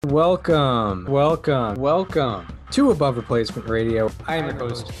Welcome to Above Replacement Radio. I am your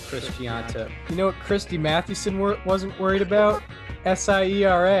host, Chris Gianta. You know what Christy Mathewson wasn't worried about?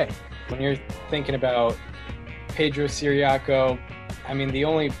 SIERA. When you're thinking about Pedro Ciriaco, I mean, the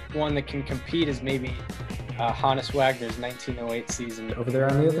only one that can compete is maybe Hannes Wagner's 1908 season. Over there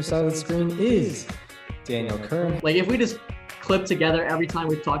on the other side of the screen is Daniel Kern. Like, if we just clip together every time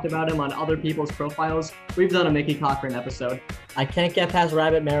we've talked about him on other people's profiles, we've done a Mickey Cochran episode. I can't get past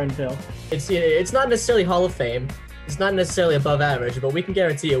Rabbit Marinville. It's not necessarily Hall of Fame. It's not necessarily above average, but we can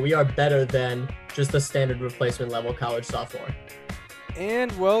guarantee you we are better than just the standard replacement level college sophomore.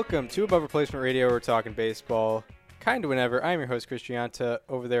 And welcome to Above Replacement Radio. We're talking baseball kind of whenever. I'm your host, Chris Gianta.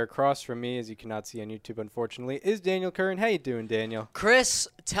 Over there across from me, as you cannot see on YouTube, unfortunately, is Daniel Kern. How you doing, Daniel? Chris,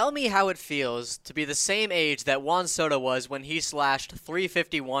 tell me how it feels to be the same age that Juan Soto was when he slashed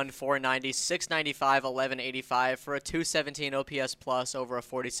 351, 490, 695, 1185 for a 217 OPS plus over a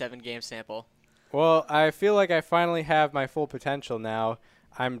 47-game sample. Well, I feel like I finally have my full potential now.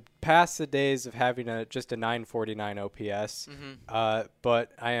 I'm past the days of having just a 949 OPS,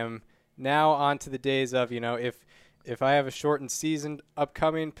 but I am now on to the days of, if I have a shortened season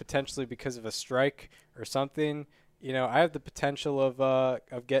upcoming, potentially because of a strike or something, I have the potential of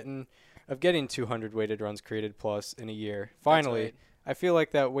getting 200 weighted runs created plus in a year. Finally, right. I feel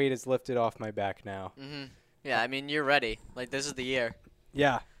like that weight is lifted off my back now. Mm-hmm. Yeah, I mean, you're ready. Like, this is the year.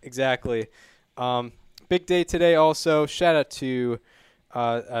 Yeah, exactly. Big day today also. Shout out to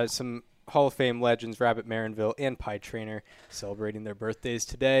some Hall of Fame legends, Rabbit Marinville and Pie Trainer, celebrating their birthdays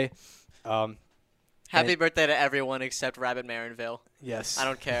today. Happy birthday to everyone except Rabbit Marinville. Yes. I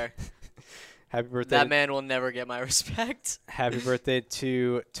don't care. Happy birthday. That man will never get my respect. Happy birthday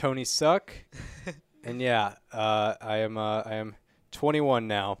to Tony Suck. And yeah, I am 21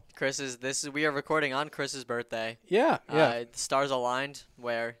 now. We are recording on Chris's birthday. Yeah. The stars aligned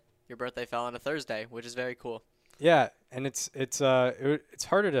where your birthday fell on a Thursday, which is very cool. Yeah, and it's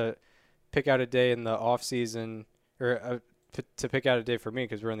harder to pick out a day in the off season to pick out a day for me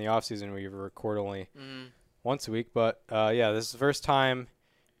because we're in the off season. We record only once a week, but this is the first time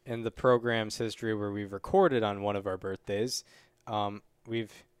in the program's history where we've recorded on one of our birthdays. I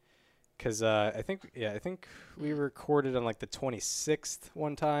think we recorded on like the 26th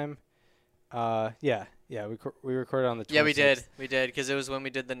one time. We recorded on the 26th. Yeah, we did because it was when we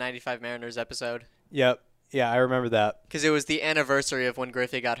did the 95 Mariners episode. Yep. Yeah, I remember that. Because it was the anniversary of when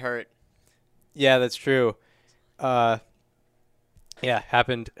Griffey got hurt. Yeah, that's true.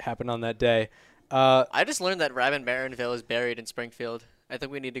 Happened on that day. I just learned that Rabbit Marinville is buried in Springfield. I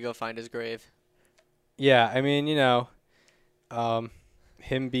think we need to go find his grave. Yeah, I mean,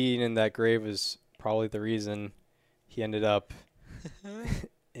 him being in that grave was probably the reason he ended up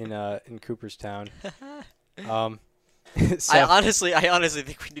in Cooperstown. I honestly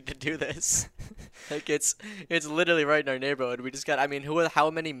think we need to do this. Like it's literally right in our neighborhood. We just got. I mean,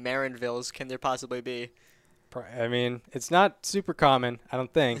 how many Marinvilles can there possibly be? I mean, it's not super common, I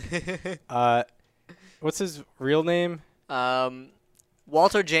don't think. What's his real name?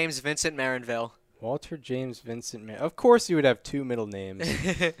 Walter James Vincent Marinville. Walter James Vincent Of course he would have two middle names.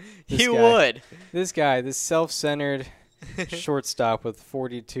 He would. This guy, this self-centered shortstop with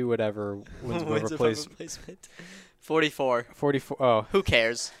 42 whatever wins above replacement. 44. 44. Oh. Who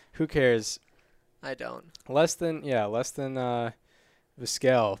cares? Who cares? I don't. Less than Vizquel,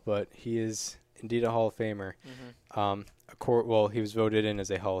 but he is indeed a Hall of Famer. Mm-hmm. He was voted in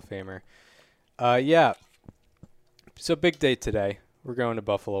as a Hall of Famer. So big day today. We're going to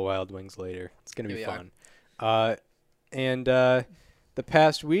Buffalo Wild Wings later. It's going to be fun. And the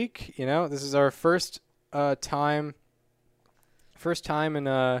past week, this is our first time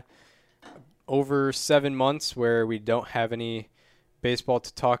in over 7 months where we don't have any baseball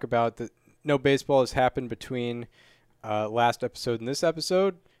to talk about. No baseball has happened between last episode and this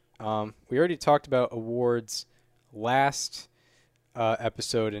episode. We already talked about awards last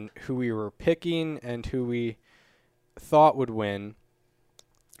episode and who we were picking and who we thought would win.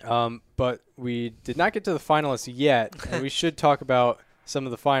 But we did not get to the finalists yet, and we should talk about some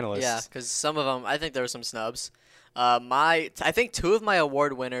of the finalists. Yeah, because some of them, I think there were some snubs. I think two of my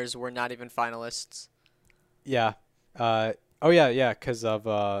award winners were not even finalists. Yeah. Because of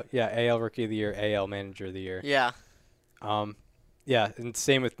AL Rookie of the Year, AL Manager of the Year. Yeah. And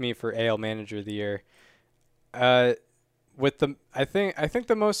same with me for AL Manager of the Year. I think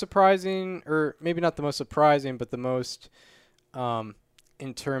the most surprising, or maybe not the most surprising, but the most in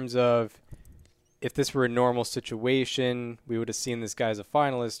terms of if this were a normal situation, we would have seen this guy as a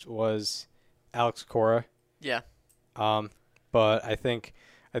finalist, was Alex Cora. Yeah. But I think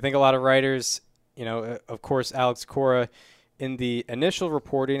a lot of writers, of course, Alex Cora in the initial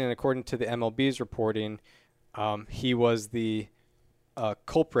reporting and according to the MLB's reporting, he was the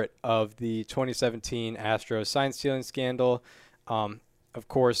culprit of the 2017 Astros sign stealing scandal. Of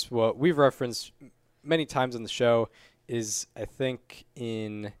course, what we've referenced many times on the show is, I think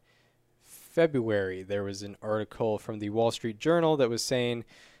in February, there was an article from the Wall Street Journal that was saying,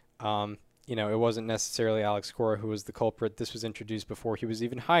 it wasn't necessarily Alex Cora who was the culprit. This was introduced before he was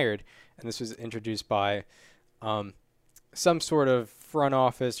even hired, and this was introduced by some sort of front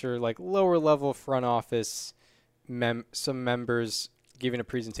office or like lower level front office, some members giving a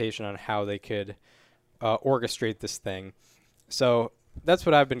presentation on how they could orchestrate this thing. So that's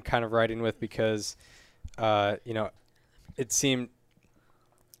what I've been kind of writing with because, it seemed,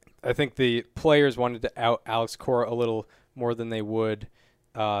 I think the players wanted to out Alex Cora a little more than they would,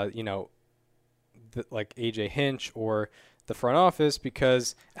 like AJ Hinch or the front office,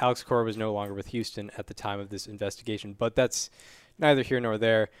 because Alex Cora was no longer with Houston at the time of this investigation. But that's neither here nor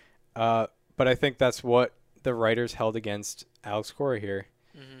there. But I think that's what the writers held against Alex Cora here.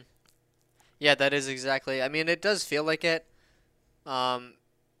 Mm-hmm. Yeah, that is exactly. I mean, it does feel like it. I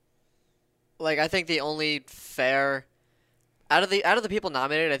think the only fair out of the people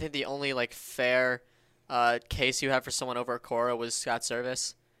nominated, I think the only fair case you have for someone over Cora was Scott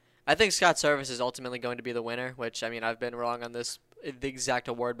Service. I think Scott Service is ultimately going to be the winner, which, I mean, I've been wrong on the exact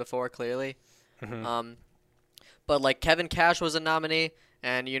award before, clearly. Mm-hmm. But Kevin Cash was a nominee,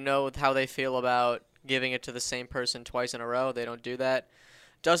 and you know how they feel about giving it to the same person twice in a row. They don't do that.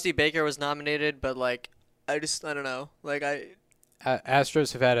 Dusty Baker was nominated, but I don't know.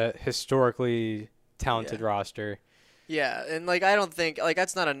 Astros have had a historically talented roster. Yeah, and I don't think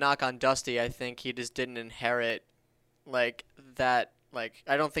that's not a knock on Dusty. I think he just didn't inherit that.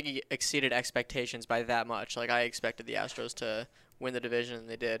 I don't think he exceeded expectations by that much. I expected the Astros to win the division, and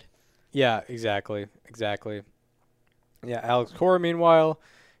they did. Yeah, exactly. Yeah, Alex Cora, meanwhile,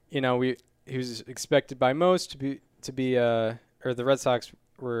 he was expected by most to be or the Red Sox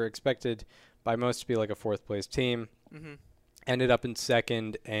were expected by most to be a fourth place team. Mm-hmm. Ended up in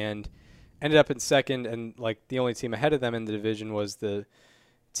second, and the only team ahead of them in the division was the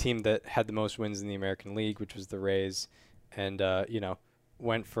team that had the most wins in the American League, which was the Rays. And,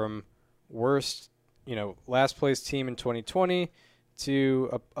 went from worst, last place team in 2020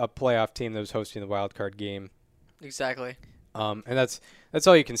 to a playoff team that was hosting the wild card game. Exactly. And that's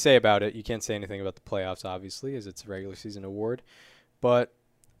all you can say about it. You can't say anything about the playoffs, obviously, as it's a regular season award. But,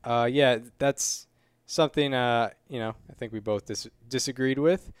 that's something, I think we both disagreed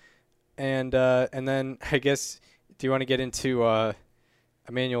with. And then I guess, do you want to get into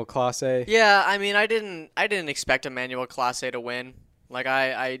Emmanuel Clase? Yeah, I mean, I didn't expect Emmanuel Clase to win.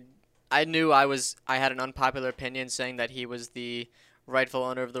 I knew I had an unpopular opinion saying that he was the rightful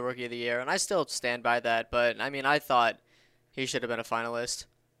owner of the Rookie of the Year, and I still stand by that. But I mean, I thought he should have been a finalist,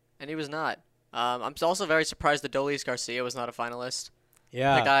 and he was not. I'm also very surprised that Adolis Garcia was not a finalist.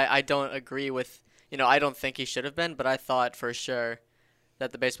 Yeah. I don't agree with, I don't think he should have been, but I thought for sure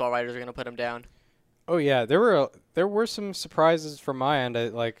that the baseball writers were going to put him down. Oh yeah, there were some surprises from my end.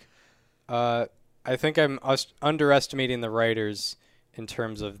 I think I'm underestimating the writers in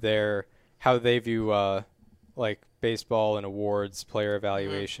terms of how they view baseball and awards, player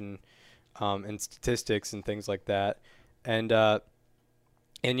evaluation, and statistics and things like that. And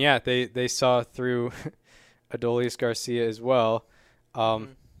yeah, they saw through Adolis Garcia as well.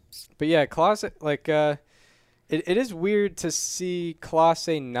 But yeah, Clase, it is weird to see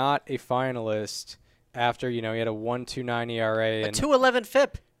Clase not a finalist after, he had a 1.29 ERA and 2.11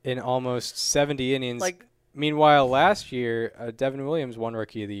 FIP in almost 70 innings. Meanwhile, last year, Devin Williams won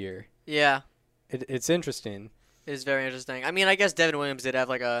Rookie of the Year. Yeah. It's interesting. It is very interesting. I mean, I guess Devin Williams did have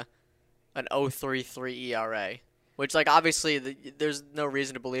an 0.33 ERA, which obviously there's no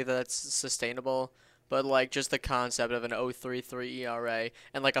reason to believe that that's sustainable. But just the concept of an 0.33 ERA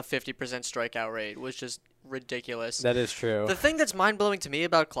and a 50% strikeout rate was just ridiculous. That is true. The thing that's mind-blowing to me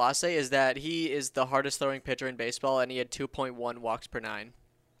about Clase is that he is the hardest throwing pitcher in baseball, and he had 2.1 walks per 9.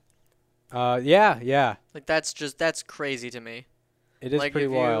 Yeah. That's crazy to me. It is pretty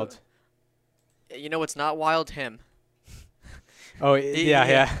wild. You know what's not wild? Him. Oh,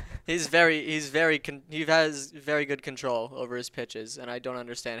 yeah. He has very good control over his pitches, and I don't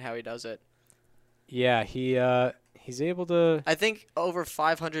understand how he does it. Yeah, he's able to. I think over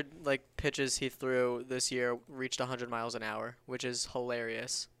 500 pitches he threw this year reached 100 miles an hour, which is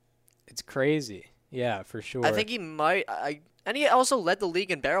hilarious. It's crazy. Yeah, for sure. I think he might. And he also led the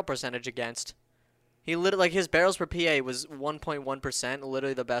league in barrel percentage against. He literally his barrels per PA was 1.1%,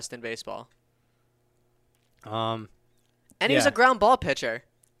 literally the best in baseball. And he was a ground ball pitcher.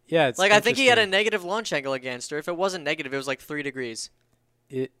 Yeah, it's Like, I think he had a interesting. negative launch angle against, or if it wasn't negative, it was like 3 degrees.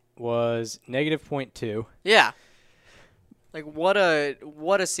 It was negative .2. Yeah. Like, what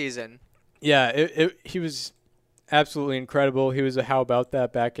a season. Yeah, he was absolutely incredible. He was a how about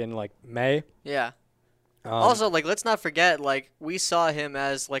that back in like May. Yeah. Um, Like, let's not forget, like, we saw him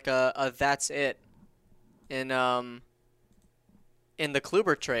as like a that's it in the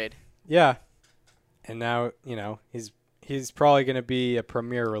Kluber trade. yeah, and now he's probably going to be a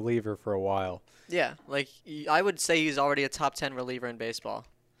premier reliever for a while. Yeah, like I would say he's already a top 10 reliever in baseball.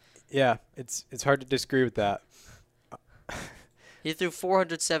 Yeah, it's hard to disagree with that. He threw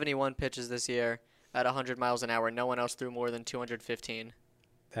 471 pitches this year at 100 miles an hour. No one else threw more than 215.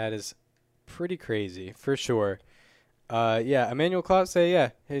 That is pretty crazy for sure. Yeah, Emmanuel Clase, yeah,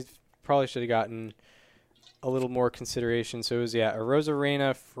 he probably should have gotten a little more consideration. So it was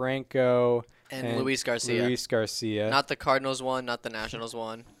Arozarena, Franco, And Luis Garcia. Luis Garcia. Not the Cardinals one, not the Nationals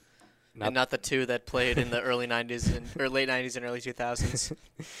one, and not the two that played in the early 90s or late 90s and early 2000s.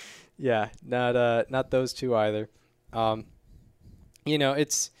 Yeah, not those two either.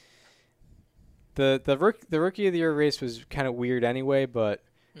 It's the rookie of the year race was kind of weird anyway, but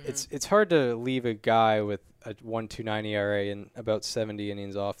it's hard to leave a guy with a 1.29 ERA and about 70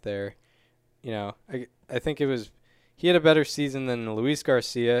 innings off there. I think he had a better season than Luis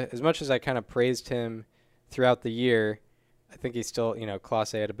Garcia. As much as I kind of praised him throughout the year, I think he still,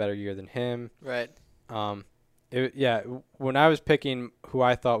 Clase had a better year than him. Right. When I was picking who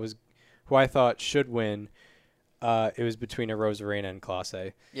I thought should win, it was between Arozarena and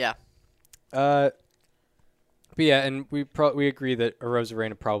Clase. Yeah. But yeah, and we agree that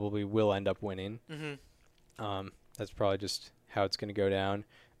Arozarena probably will end up winning. Mm-hmm. That's probably just how it's going to go down.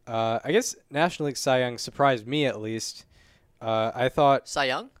 I guess National League Cy Young surprised me at least. I thought Cy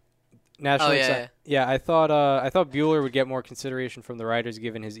Young? National Oh, League yeah, yeah, I thought Bueller would get more consideration from the writers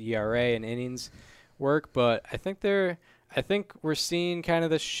given his ERA and innings work, but I think we're seeing kind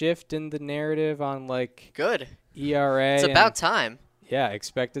of the shift in the narrative on like Good. ERA. It's about time. Yeah,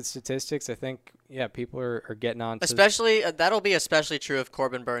 expected statistics. I think people are getting on to Especially that'll be especially true if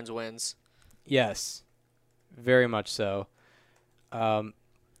Corbin Burns wins. Yes, very much so. And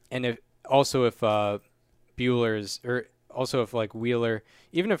if Bueller's or also if like Wheeler,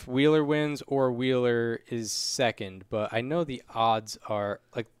 even if Wheeler wins or Wheeler is second, but I know the odds are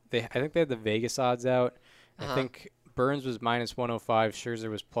like I think they had the Vegas odds out. I think Burns was minus 105, Scherzer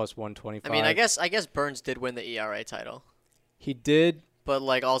was plus 125. I mean, I guess Burns did win the ERA title, he did. but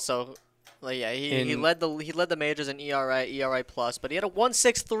like also, like yeah, he led the majors in ERA plus, but he had a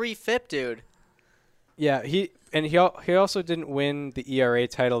 1.63 FIP, dude. Yeah, he also didn't win the ERA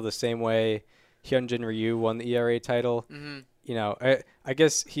title the same way Hyunjin Ryu won the ERA title. Mm-hmm. I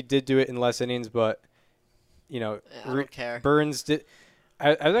guess he did do it in less innings, but I don't care. Burns did.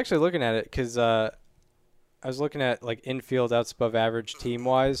 I was actually looking at it because I was looking at like infield outs above average team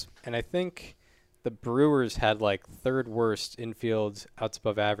wise, and I think the Brewers had like third worst infield outs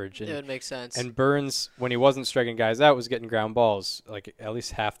above average. And, It would make sense. And Burns, when he wasn't striking guys out, was getting ground balls like at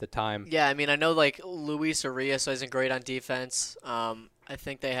least half the time. Yeah, I mean, I know like Luis Arias isn't great on defense. I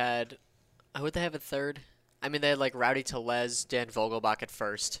think they had, who would they have at third? I mean, they had like Rowdy Tellez, Dan Vogelbach at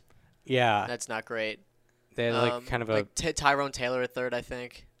first. Yeah, That's not great. they had like kind of a Tyrone Taylor at third, I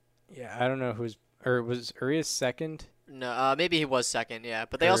think. yeah. I don't know was Urias second? No, maybe he was second. Yeah,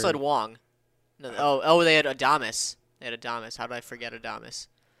 but they also Third. had Wong. No, they had Adames. How did I forget Adames?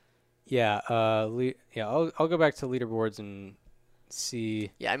 Yeah. I'll go back to leaderboards and see.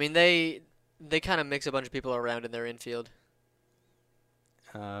 Yeah, I mean they kind of mix a bunch of people around in their infield.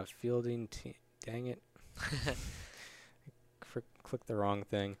 Fielding team. Dang it. Click the wrong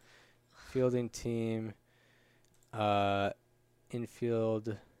thing. Fielding team.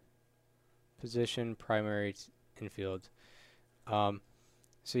 Infield position, primary infield.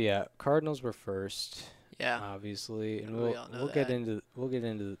 So yeah, Cardinals were first. Yeah. Obviously, and We all know we'll get that.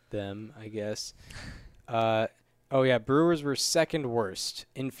 into them, I guess. Oh yeah, Brewers were second worst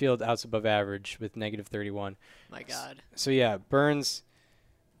infield outs above average with negative 31. My God. So yeah, Burns,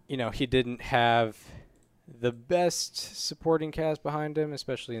 he didn't have the best supporting cast behind him,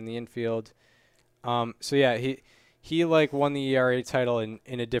 especially in the infield. So yeah, he like won the ERA title in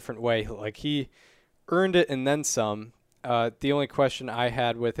a different way. Like he earned it and then some. The only question I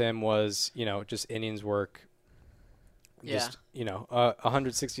had with him was, just innings work. Yeah. Just,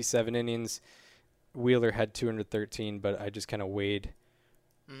 167 innings. Wheeler had 213, but I just kind of weighed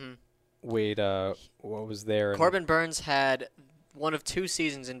what was there. Corbin Burns had one of two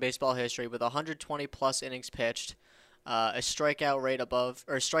seasons in baseball history with 120 plus innings pitched, a strikeout rate above,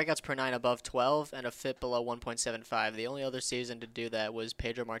 or strikeouts per 9 above 12, and a FIP below 1.75. The only other season to do that was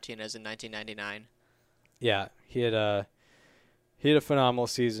Pedro Martinez in 1999. Yeah, he had a phenomenal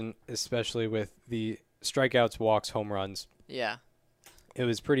season, especially with the strikeouts, walks, home runs. Yeah. It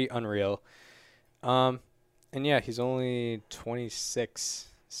was pretty unreal. And yeah, he's only 26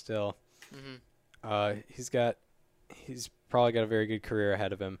 still. Mm-hmm. He's probably got a very good career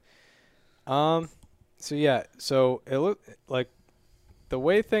ahead of him. So yeah, so it look like the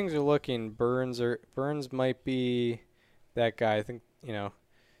way things are looking, Burns might be that guy. I think,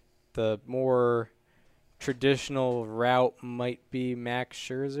 the more traditional route might be Max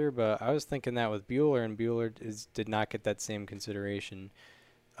Scherzer, but I was thinking that with Buehler, and Buehler did not get that same consideration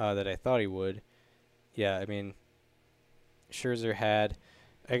that I thought he would. Yeah, I mean, Scherzer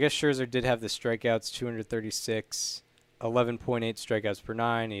did have the strikeouts, 236, 11.8 strikeouts per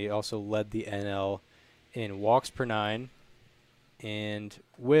 9. He also led the NL in walks per 9 and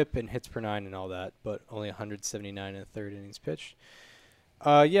whip and hits per 9 and all that, but only 179 in the third innings pitched.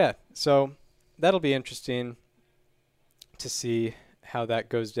 Yeah, so that'll be interesting to see how that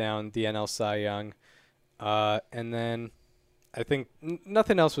goes down, the NL Cy Young. And then I think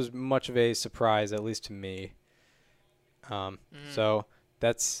nothing else was much of a surprise, at least to me. So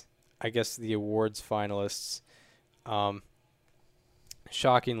that's, I guess, the awards finalists.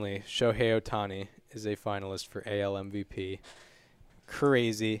 Shockingly, Shohei Ohtani is a finalist for AL MVP.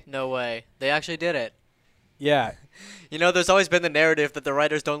 Crazy. No way. They actually did it. Yeah. There's always been the narrative that the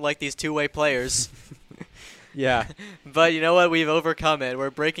writers don't like these two-way players. Yeah. But you know what? We've overcome it.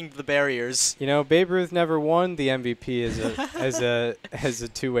 We're breaking the barriers. Babe Ruth never won the MVP as a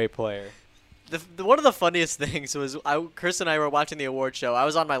two-way player. One of the funniest things was Chris and I were watching the award show. I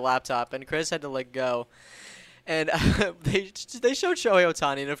was on my laptop, and Chris had to go. And they showed Shohei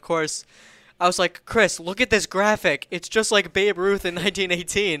Ohtani, and of course, I was like, Chris, look at this graphic. It's just like Babe Ruth in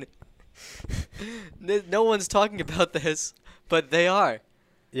 1918. No one's talking about this, but they are.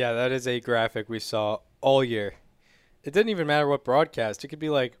 Yeah, that is a graphic we saw all year. It didn't even matter what broadcast. It could be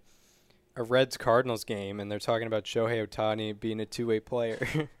like a Reds-Cardinals game, and they're talking about Shohei Ohtani being a two-way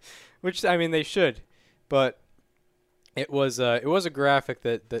player, which, I mean, they should. But it was a graphic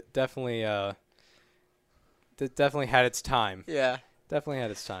that definitely had its time. Yeah. Definitely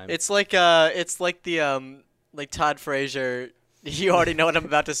had its time. It's like the Todd Frazier. You already know what I'm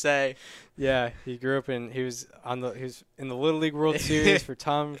about to say. Yeah, he was in the Little League World Series for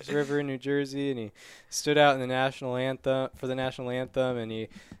Toms River in New Jersey, and he stood out in the national anthem, and he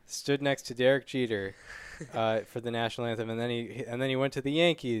stood next to Derek Jeter for the national anthem, and then he went to the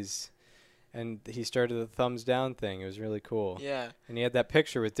Yankees, and he started the thumbs down thing. It was really cool. Yeah. And he had that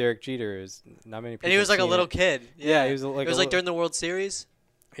picture with Derek Jeter. It was not many people. And he was like a little kid. Yeah, he was like. It was like during the World Series.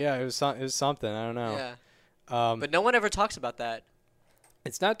 Yeah, it was something. I don't know. Yeah. But no one ever talks about that.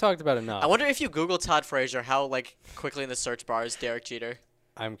 It's not talked about enough. I wonder if you Google Todd Frazier, how quickly in the search bar is Derek Jeter.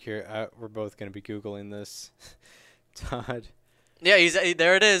 I'm curious. We're both gonna be Googling this. Todd. Yeah,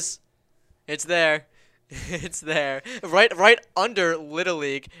 there. It is. It's there. It's there. Right under Little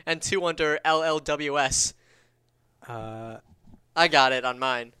League and 2 under LLWS. I got it on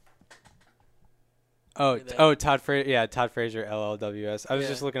mine. Todd Frazier. Yeah, Todd Frazier, LLWS. I was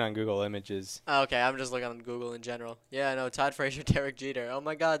just looking on Google Images. Oh, okay, I'm just looking on Google in general. Yeah, no, Todd Frazier, Derek Jeter. Oh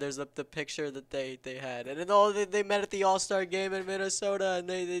my God, there's the picture that they had, and then they met at the All-Star game in Minnesota, and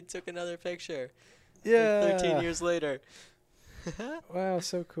they took another picture. Yeah. 13 years later. Wow,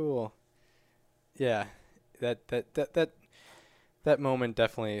 so cool. Yeah, that moment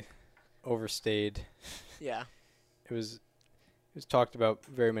definitely overstayed. Yeah. It was talked about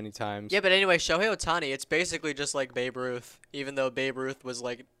very many times. Yeah, but anyway, Shohei Ohtani, it's basically just like Babe Ruth, even though Babe Ruth was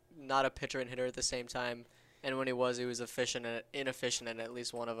not a pitcher and hitter at the same time, and when he was inefficient in at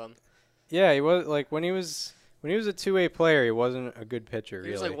least one of them. Yeah, he was when he was a two-way player, he wasn't a good pitcher.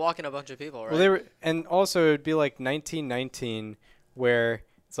 He was walking a bunch of people, right? Well, and also it would be like 1919, where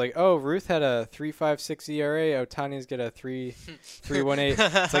it's like, oh, Ruth had a 3.56 ERA. Ohtani's got a 3.18.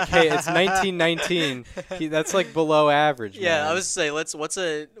 It's like, hey, it's 1919. That's below average. Yeah, man. I was say,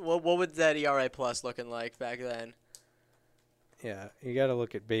 what would that ERA plus looking like back then? Yeah, you got to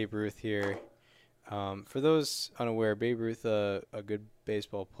look at Babe Ruth here. For those unaware, Babe Ruth, a good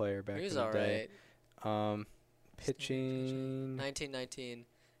baseball player back in the day. He was all right. Pitching. 1919.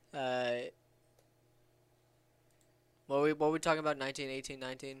 What were we talking about? 1918,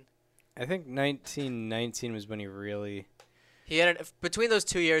 19? I think 1919 was when he really. He had between those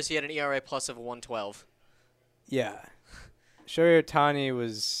 2 years, he had an ERA plus of 112. Yeah, Shohei Ohtani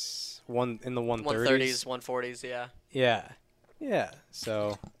was in the 130s. 130s, 140s, yeah. Yeah.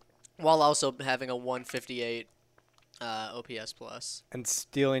 So. While also having a 158 OPS plus. And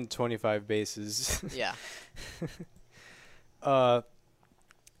stealing 25 bases. Yeah.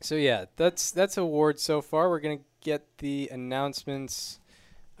 So yeah, that's awards so far. We're gonna get the announcements.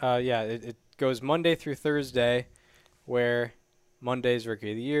 It goes Monday through Thursday, where Monday's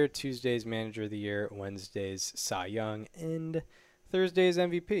Rookie of the Year, Tuesday's Manager of the Year, Wednesday's Cy Young, and Thursday's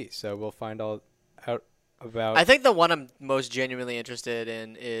MVP. So we'll find all out about. I think the one I'm most genuinely interested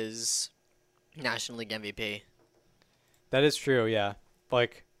in is National League MVP. That is true. Yeah,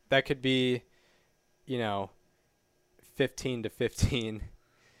 like that could be, 15-15.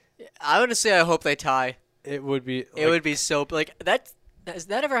 I would say I hope they tie. It would be. It would be so like that. Has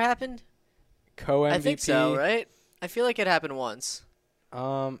that ever happened? Co-MVP. I think so, right? I feel like it happened once.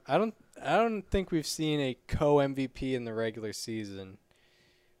 I don't think we've seen a co-MVP in the regular season.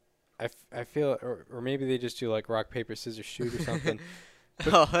 I feel, or maybe they just do like rock paper scissors shoot or something.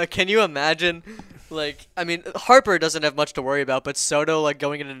 Oh, can you imagine? Like, I mean, Harper doesn't have much to worry about, but Soto, like,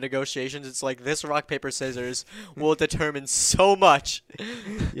 going into negotiations, it's like this rock paper scissors will determine so much.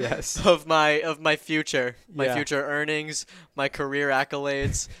 Yes. Of my future, Yeah. future earnings, my career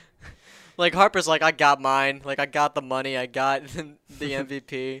accolades. Like Harper's like, I got mine. Like I got the money. I got the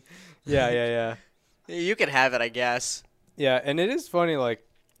MVP. Yeah. You can have it, I guess. Yeah, and it is funny. Like,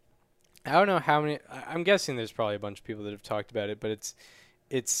 I don't know how many. I'm guessing there's probably a bunch of people that have talked about it, but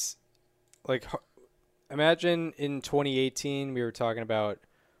it's like, imagine in 2018 we were talking about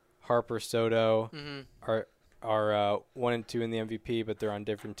Harper, Soto are 1 and 2 in the MVP, but they're on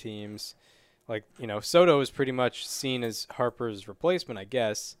different teams. Like, Soto is pretty much seen as Harper's replacement, I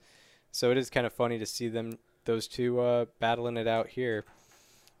guess. So it is kind of funny to see those two battling it out here.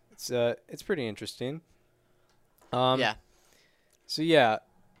 It's pretty interesting. Yeah. So yeah,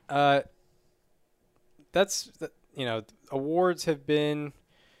 awards have been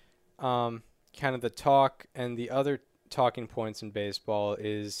kind of the talk, and the other talking points in baseball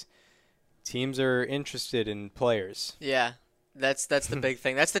is teams are interested in players. Yeah, that's the big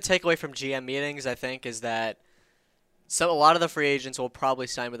thing. That's the takeaway from GM meetings, I think, is that a lot of the free agents will probably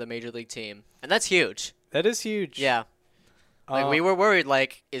sign with a major league team, and that's huge. That is huge. Yeah. Like we were worried,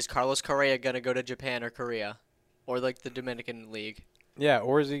 like, is Carlos Correa gonna go to Japan or Korea, or like the Dominican League? Yeah,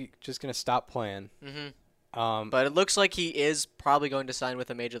 or is he just gonna stop playing? Mm-hmm. But it looks like he is probably going to sign with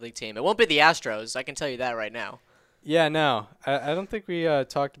a major league team. It won't be the Astros. I can tell you that right now. Yeah, no, I don't think we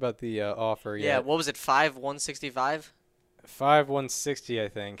talked about the offer yet. Yeah, what was it? 5/165? 5/160, I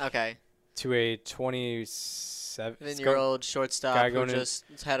think. Okay. To a 27-year-old shortstop guy who just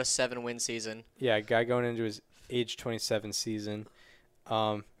had a 7-win season. Yeah, guy going into his age 27 season.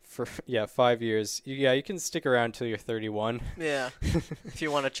 For 5 years. You can stick around till you're 31. Yeah, if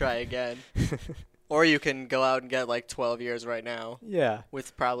you want to try again. Or you can go out and get like 12 years right now. Yeah.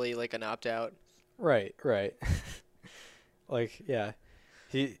 With probably like an opt-out. Right. Like, yeah.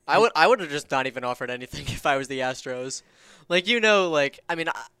 I would have just not even offered anything if I was the Astros. Like, I mean,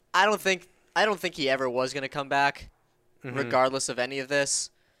 I don't think he ever was going to come back, regardless of any of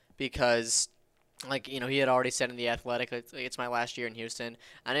this, because, like, he had already said in The Athletic, it's my last year in Houston.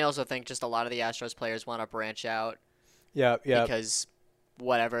 And I also think just a lot of the Astros players want to branch out. Yeah. Because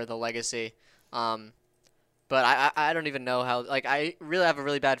whatever, the legacy. But I don't even know how, like, I really have a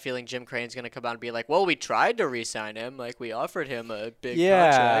really bad feeling Jim Crane's going to come out and be like, well, we tried to re-sign him. Like, we offered him a big contract.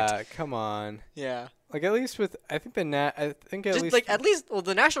 Yeah, come on. Yeah. Like, at least with, I think the Nationals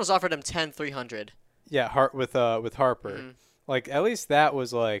offered him $10,300. Yeah, with Harper. Mm-hmm. Like, at least that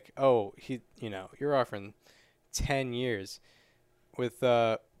was like, oh, you're offering 10 years. With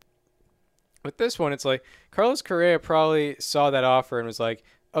this one, it's like Carlos Correa probably saw that offer and was like,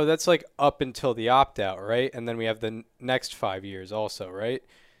 oh, that's like up until the opt-out, right? And then we have the next 5 years also, right?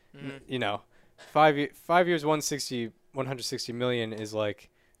 Mm-hmm. 5 years, 160 million is like,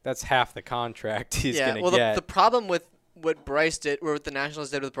 that's half the contract he's going to get. The problem with what Bryce did, or what the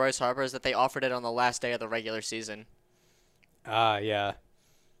Nationals did with Bryce Harper, is that they offered it on the last day of the regular season. Yeah.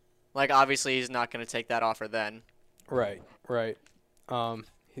 Like, obviously, he's not going to take that offer then. Right.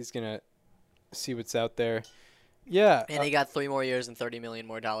 He's going to see what's out there. Yeah. And he got 3 more years and $30 million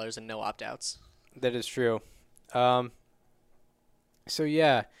more and no opt-outs. That is true. So,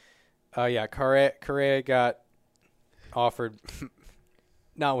 yeah. Correa got offered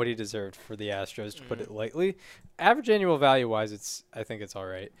not what he deserved for the Astros, to put it lightly. Average annual value-wise, I think it's all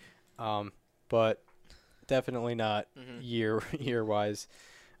right. But definitely not year-wise.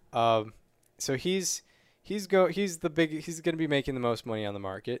 So he's going to be making the most money on the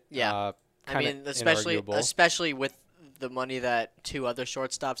market. Yeah. I mean, especially with the money that 2 other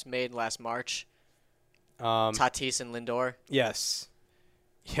shortstops made last March. Tatis and Lindor. Yes.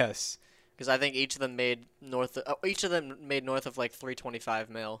 because I think each of them made north of like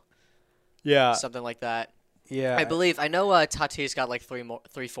 325 mil, something like that. Yeah. I know Tatis got like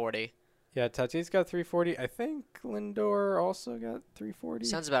 340. Yeah, Tatis got 340. I think Lindor also got 340.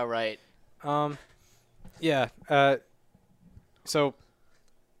 Sounds about right. Yeah. So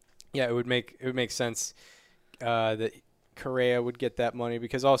yeah, it would make sense that Correa would get that money,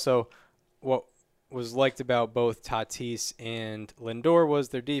 because also what was liked about both Tatis and Lindor was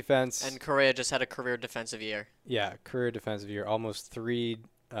their defense. And Correa just had a career defensive year. Yeah, career defensive year, almost 3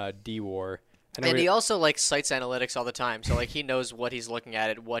 D-WAR. And he also like cites analytics all the time, so like he knows what he's looking at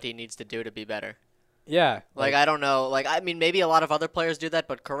and what he needs to do to be better. Yeah. Like I don't know, like I mean maybe a lot of other players do that,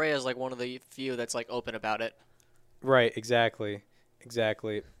 but Correa is like one of the few that's like open about it. Right, exactly. It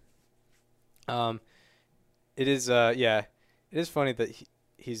is it is funny that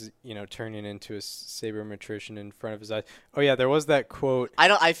he's turning into a sabermetrician in front of his eyes. Oh yeah, there was that quote.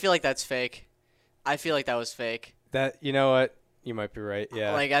 I feel like that's fake. I feel like that was fake. That, you know what? You might be right.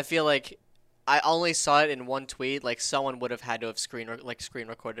 Yeah. Like I feel like I only saw it in one tweet. Like someone would have had to have screen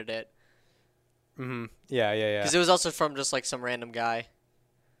recorded it. Mhm. Yeah. Because it was also from just like some random guy.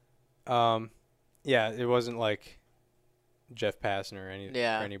 Yeah, it wasn't like Jeff Passan or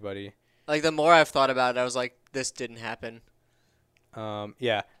anybody. Like the more I've thought about it, I was like, this didn't happen.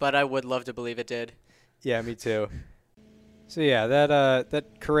 Yeah. But I would love to believe it did. Yeah, me too. So yeah, that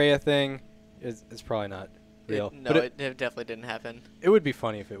Correa thing is probably not real. It definitely didn't happen. It would be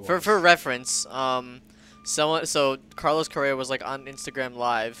funny if it was. For reference, so Carlos Correa was like on Instagram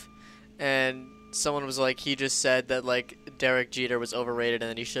Live, and someone was like, he just said that like Derek Jeter was overrated and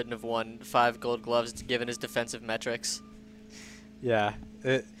that he shouldn't have won 5 Gold Gloves given his defensive metrics. Yeah,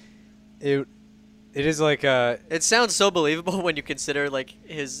 it is like It sounds so believable when you consider like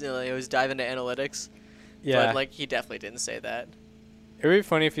his dive into analytics. Yeah. But like he definitely didn't say that. It would be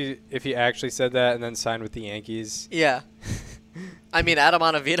funny if he actually said that and then signed with the Yankees. Yeah. I mean, Adam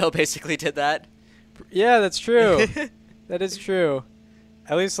Ottavino basically did that. Yeah, that's true. That is true.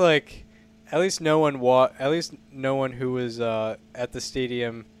 At least no one who was at the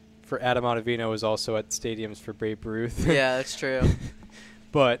stadium for Adam Ottavino was also at stadiums for Babe Ruth. Yeah, that's true.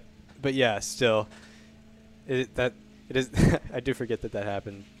 But yeah, still, it is. I do forget that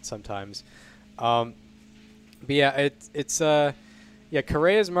happened sometimes. But yeah,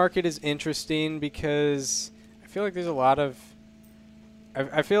 Correa's market is interesting because I feel like there's a lot of.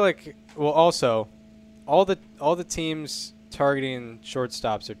 I feel like also, all the teams targeting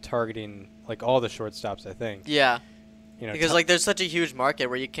shortstops are targeting like all the shortstops. I think. Yeah. Because like there's such a huge market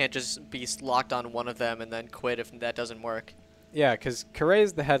where you can't just be locked on one of them and then quit if that doesn't work. Yeah, because Correa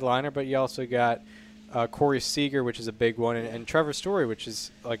is the headliner, but you also got Corey Seager, which is a big one, and Trevor Story, which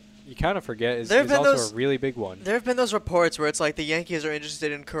is like you kind of forget is also a really big one. There have been those reports where it's like the Yankees are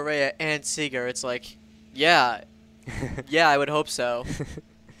interested in Correa and Seager. It's like, yeah, I would hope so.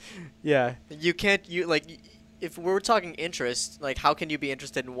 Yeah. You can't if we're talking interest, like how can you be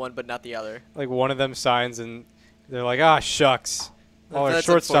interested in one but not the other? Like one of them signs and they're like, shucks. All our That's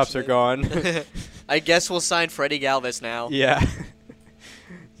shortstops are gone. I guess we'll sign Freddie Galvis now. Yeah.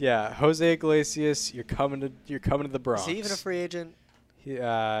 Yeah, Jose Iglesias, you're coming to the Bronx. Is he even a free agent?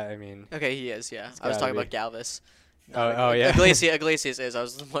 I mean. Okay, he is. Yeah, I was talking about Galvis. Yeah. Iglesias is. I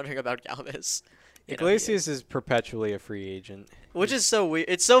was wondering about Galvis. Iglesias is perpetually a free agent. Which is so weird.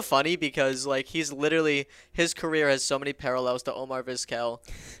 It's so funny because like he's literally his career has so many parallels to Omar Vizquel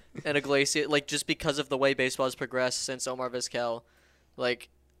and Iglesias. Like just because of the way baseball has progressed since Omar Vizquel, like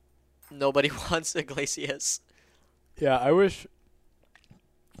nobody wants Iglesias. Yeah, I wish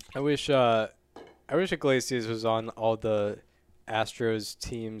Iglesias was on all the Astros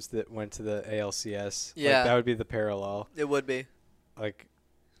teams that went to the ALCS. Yeah, like, that would be the parallel. It would be. Like,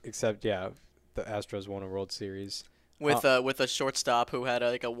 except the Astros won a World Series with a shortstop who had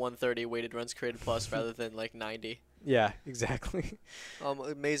like a 130 weighted runs created plus rather than like 90. Yeah, exactly.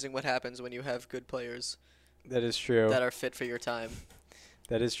 Amazing what happens when you have good players. That is true. That are fit for your time.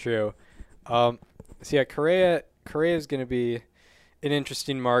 That is true. So yeah, Correa is going to be an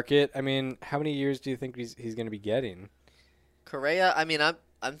interesting market. I mean, how many years do you think he's going to be getting? Correa, I mean,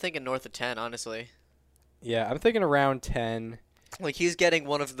 I'm thinking north of 10, honestly. Yeah, I'm thinking around 10. Like he's getting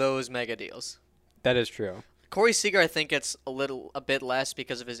one of those mega deals. That is true. Corey Seager, I think it's a bit less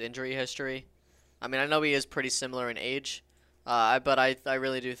because of his injury history. I mean, I know he is pretty similar in age, but I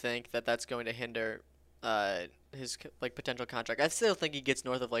really do think that that's going to hinder his like potential contract. I still think he gets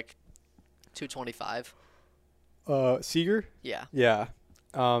north of like 225. Seager? Yeah. Yeah.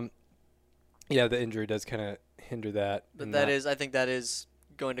 Yeah, the injury does kind of hinder that. But I think that is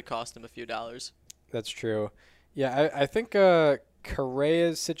going to cost him a few dollars. That's true. Yeah, I think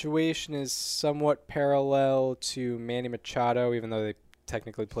Correa's situation is somewhat parallel to Manny Machado, even though they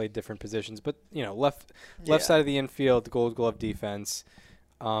technically played different positions. But left side of the infield, Gold Glove defense.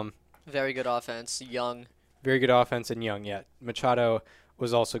 Very good offense, young. Very good offense and young. Yeah, Machado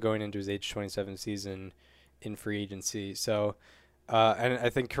was also going into his age 27 season in free agency. So, and I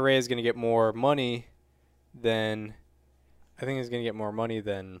think Correa is going to get more money than. I think he's going to get more money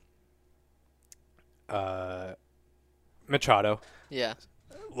than Machado. Yeah.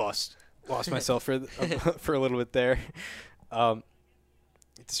 Lost myself for for a little bit there.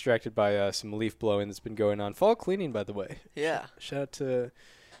 Distracted by some leaf blowing that's been going on. Fall cleaning, by the way. Yeah. Shout out to,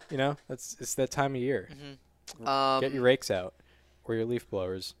 it's that time of year. Mm-hmm. Get your rakes out or your leaf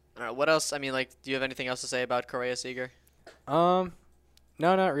blowers. All right, what else? I mean, like, do you have anything else to say about Correa Seager? No,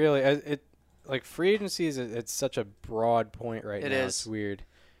 not really. Free agency it's such a broad point right now. It is. It's weird.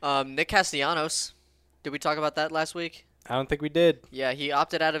 Nick Castellanos. Did we talk about that last week? I don't think we did. Yeah, he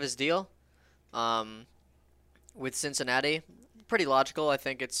opted out of his deal with Cincinnati. Pretty logical. I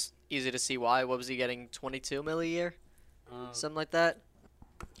think it's easy to see why. What was he getting, $22 million a year? Something like that?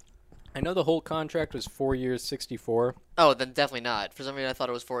 I know the whole contract was 4 years, 64. Oh, then definitely not. For some reason, I thought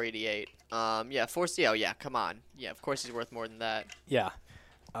it was 488. Yeah, come on. Yeah, of course he's worth more than that. Yeah.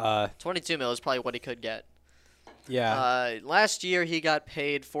 22 mil is probably what he could get. Yeah. Last year, he got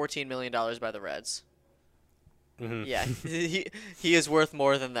paid $14 million by the Reds. Mm-hmm. Yeah, he is worth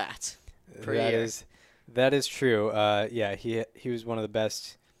more than that per year. That is true. Yeah, he was one of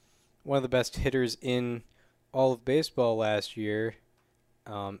the best hitters in all of baseball last year,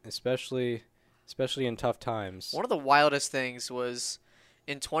 especially in tough times. One of the wildest things was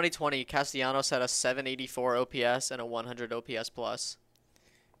in 2020, Castellanos had a 784 OPS and a 100 OPS plus.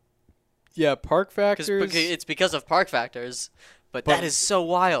 Yeah, Park Factors. It's because of Park Factors, but that is so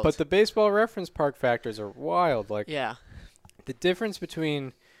wild. But the Baseball Reference Park Factors are wild. Yeah. The difference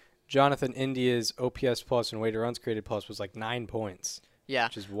between Jonathan India's OPS plus and weighted runs created plus was 9 points. Yeah.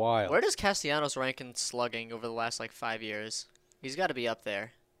 Which is wild. Where does Castellanos rank in slugging over the last 5 years? He's got to be up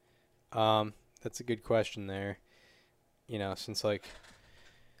there. That's a good question there. Since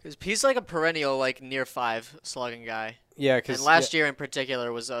because he's a perennial near 5 slugging guy. Yeah, and last year in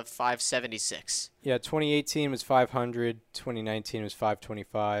particular was a 576. Yeah, 2018 was 500, 2019 was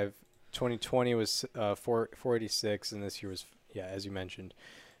 525, 2020 was 486, and this year was as you mentioned,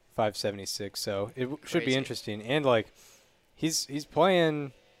 576. So it should be interesting. And he's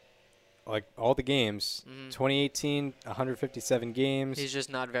playing all the games. Mm-hmm. 2018 157 games. He's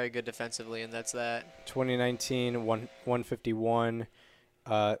just not very good defensively, and that's that. 2019 151.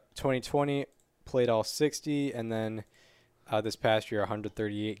 2020 played all 60, and then this past year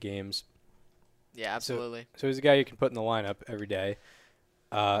 138 games. Yeah, absolutely. So he's a guy you can put in the lineup every day.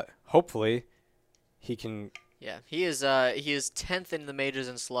 Hopefully, he can. Yeah, he is 10th in the majors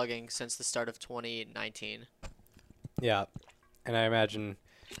in slugging since the start of 2019. Yeah, and I imagine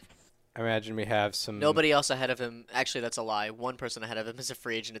we have some. Nobody else ahead of him. Actually, that's a lie. One person ahead of him is a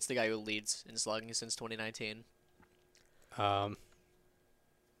free agent. It's the guy who leads in slugging since 2019.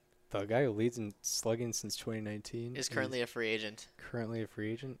 The guy who leads in slugging since 2019 is currently a free agent. Currently a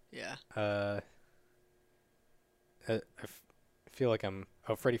free agent? Yeah. I feel like I'm.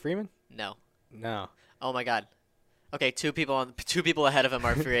 Oh, Freddie Freeman? No. Oh my God. Okay, two people ahead of him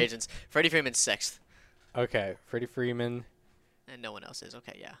are free agents. Freddie Freeman's 6th. Okay, Freddie Freeman. And no one else is.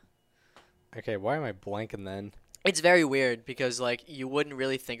 Okay, yeah. Okay, why am I blanking then? It's very weird because you wouldn't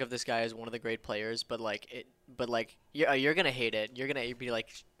really think of this guy as one of the great players, but you're gonna hate it. You're gonna be like,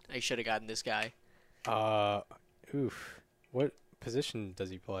 I should have gotten this guy. What position does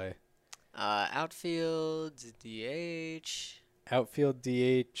he play? Outfield, DH. Outfield,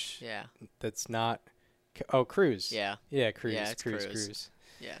 DH. Yeah. That's not. Oh, Cruz. Yeah. Yeah, Cruz. Yeah, it's Cruz.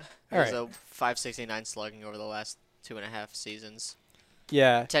 Yeah. All right. A 569 slugging over the last 2.5 seasons.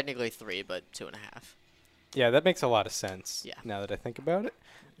 Yeah. Technically 3, but 2.5. Yeah, that makes a lot of sense. Yeah. Now that I think about it.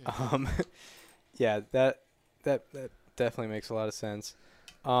 Yeah, that definitely makes a lot of sense.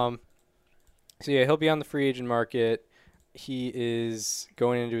 So yeah, he'll be on the free agent market. He is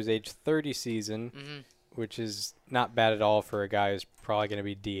going into his age 30 season, which is not bad at all for a guy who's probably going to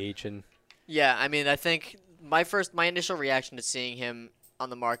be DHing. Yeah, I mean, I think my initial reaction to seeing him on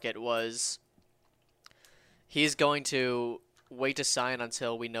the market was he's going to wait to sign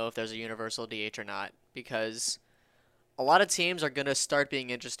until we know if there's a universal DH or not, because a lot of teams are going to start being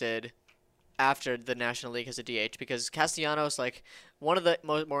interested after the National League has a DH, because Castellanos, one of the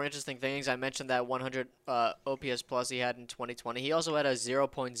more interesting things, I mentioned that 100 OPS plus he had in 2020. He also had a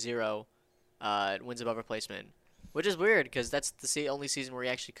 0.0 wins above replacement, which is weird because that's the only season where he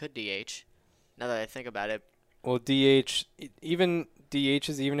actually could DH, now that I think about it. Well, DH, even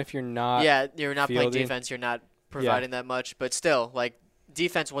DHs, even if you're not Yeah, you're not playing fielding. defense. You're not providing that much. But still, like,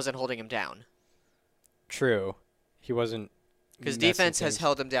 defense wasn't holding him down. True, he wasn't. Because messing defense has things-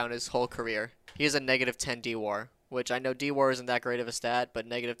 held him down his whole career. He has a negative 10 D-WAR, which I know D-WAR isn't that great of a stat, but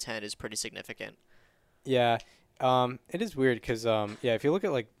negative 10 is pretty significant. Yeah, it is weird because yeah, if you look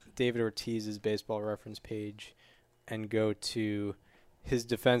at like David Ortiz's Baseball Reference page and go to his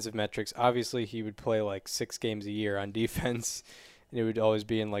defensive metrics, obviously he would play like 6 games a year on defense, and it would always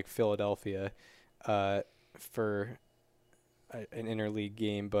be in like Philadelphia, for an interleague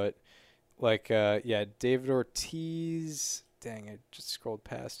game. But like yeah, David Ortiz. Dang, I just scrolled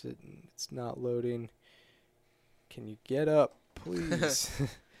past it and it's not loading. Can you get up, please?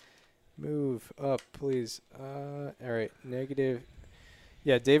 Move up, please. All right, negative.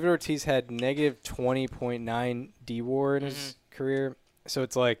 Yeah, David Ortiz had negative 20.9 D-WAR in his career. So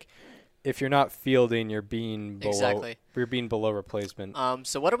it's like, if you're not fielding, you're being below. Exactly. You're being below replacement.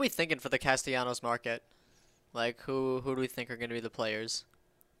 So what are we thinking for the Castellanos market? Like, who do we think are going to be the players?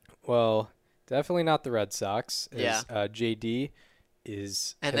 Well, definitely not the Red Sox. Yeah. JD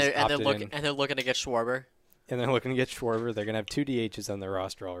is And has they're opted looking in, and they're looking to get Schwarber. and they're looking to get Schwarber. They're gonna have 2 DHs on their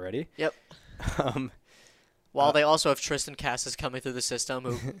roster already. Yep. While they also have Tristan Casas coming through the system,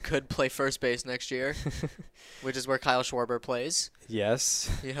 who could play first base next year, which is where Kyle Schwarber plays. Yes.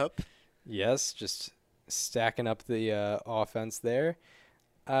 Yep. Yes. Just stacking up the offense there.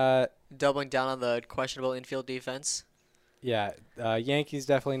 Doubling down on the questionable infield defense. Yeah, Yankees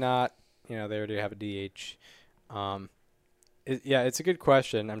definitely not. They already have a DH. Yeah, it's a good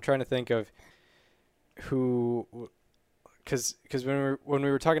question. I'm trying to think of who, because when we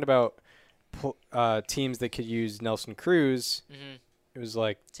were talking about teams that could use Nelson Cruz, it was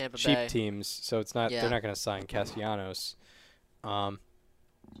like Tampa cheap Bay. teams. So it's not. Yeah. They're not going to sign Castellanos.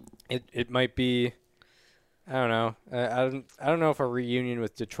 It might be. I don't know. I don't know if a reunion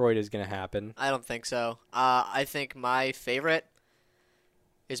with Detroit is going to happen. I don't think so. I think my favorite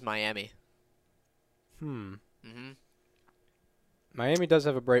is Miami. Miami does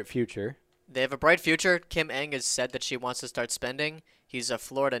have a bright future. They have a bright future. Kim Eng has said that she wants to start spending. He's a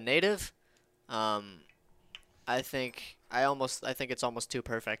Florida native. I think it's almost too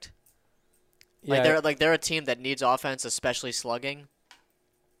perfect. Yeah, They're a team that needs offense, especially slugging.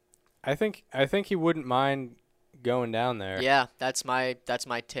 I think he wouldn't mind going down there. Yeah, that's my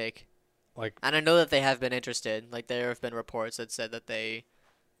take. Like, And I know that they have been interested. Like, there have been reports that said that they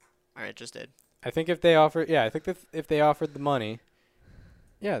are interested. I think if they offer, I think that if they offered the money,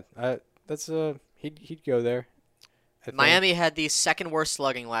 that's he'd go there. I think. Miami had the second worst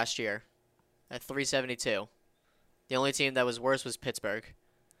slugging last year at 372. The only team that was worse was Pittsburgh.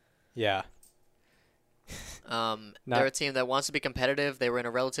 Yeah. They're a team that wants to be competitive. They were in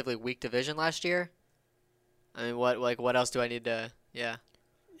a relatively weak division last year. I mean, what else do I need to? Yeah.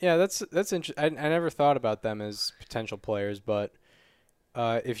 Yeah, that's interesting. I never thought about them as potential players, but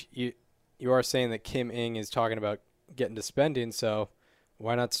if you are saying that Kim Ing is talking about getting to spending, so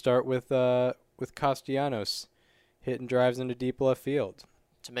why not start with Castellanos hitting drives into deep left field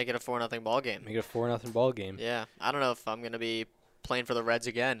To make it a 4-0 ball game. make it a 4-0 ball game. Yeah. I don't know if I'm gonna be playing for the Reds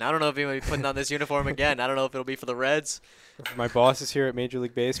again. I don't know if I'm gonna be putting on this uniform again. I don't know if it'll be for the Reds. My boss is here at Major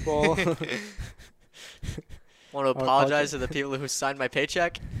League Baseball. Want to apologize to the people who signed my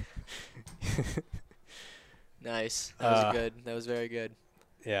paycheck. Nice. That was good. That was very good.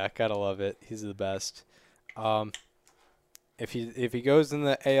 Yeah, gotta love it. He's the best. If he goes in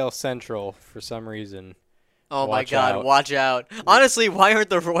the AL Central for some reason, Oh my Watch God! out. Watch out! Honestly, why aren't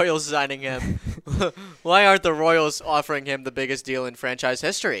the Royals signing him? Why aren't the Royals offering him the biggest deal in franchise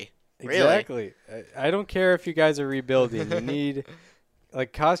history? Really? exactly. I don't care if you guys are rebuilding. You need,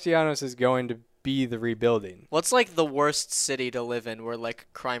 like, Castellanos is going to be the rebuilding. What's like the worst city to live in where like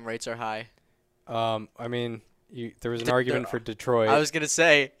crime rates are high? I mean, there was an argument for Detroit. I was gonna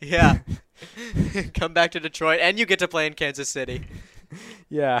say, yeah. Come back to Detroit, and you get to play in Kansas City.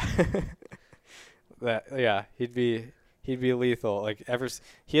 Yeah. He'd be lethal. Like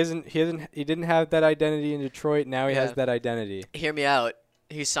he didn't have that identity in Detroit. Now he has Yeah. that identity. Hear me out.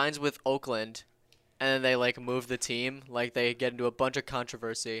 He signs with Oakland, and then they like move the team. Like they get into a bunch of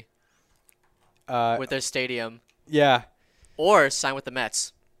controversy with their stadium, Yeah. or sign with the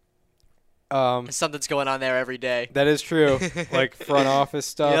Mets. Something's going on there every day. That is true. Like front office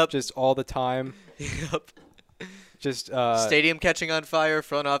stuff, Yep. just all the time. Yep. Just Stadium catching on fire,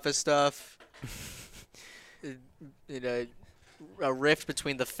 front office stuff. A rift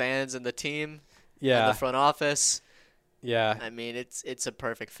between the fans and the team and yeah, the front office. yeah. I mean, it's a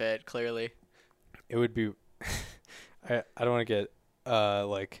perfect fit, clearly. It would be. I don't want to get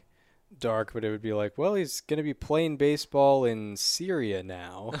like dark, but it would be like, well, he's gonna be playing baseball in Syria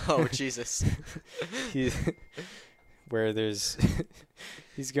now. Oh Jesus. He, where there's,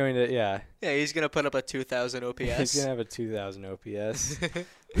 he's going to Yeah, he's gonna put up a 2,000 OPS. He's gonna have a 2,000 OPS.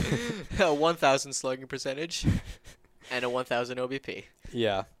 A 1,000 slugging percentage, and a 1,000 OBP.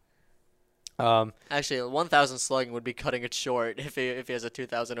 Yeah. Actually, a 1,000 slugging would be cutting it short if he has a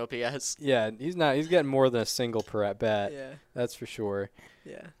 2,000 OPS. Yeah, he's not. He's getting more than a single per at bat. Yeah. That's for sure.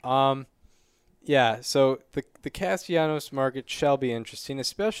 Yeah. Yeah. So the Castellanos market shall be interesting,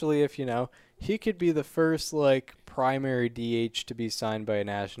 especially if he could be the first primary DH to be signed by a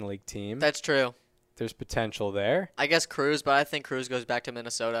National League team. That's true. There's potential there. I guess Cruz, but I think Cruz goes back to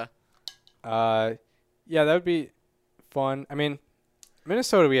Minnesota. Yeah, that would be fun. I mean,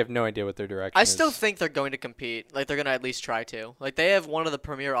 Minnesota, we have no idea what their direction I is. still think they're going to compete. Like, they're going to at least try to. Like, they have one of the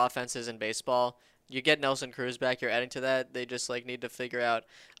premier offenses in baseball. You get Nelson Cruz back, you're adding to that. They just, need to figure out.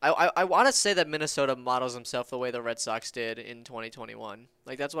 I want to say that Minnesota models himself the way the Red Sox did in 2021.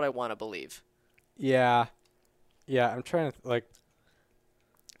 Like, that's what I want to believe. Yeah. Yeah, I'm trying to,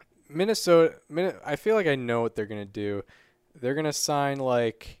 Minnesota, I feel like I know what they're going to do. They're going to sign,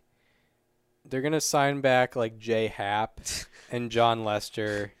 they're going to sign back, Jay Happ and John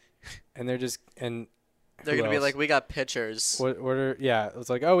Lester. And they're just, and they're going to be like, we got pitchers. What are, yeah, it was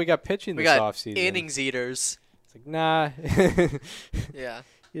like, oh, we got pitching We this got offseason. innings eaters. It's like, nah. Yeah.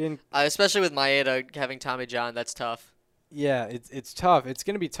 You didn't, Especially with Maeda having Tommy John, that's tough. yeah, it's tough. It's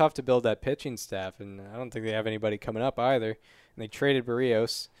going to be tough to build that pitching staff, and I don't think they have anybody coming up either. And they traded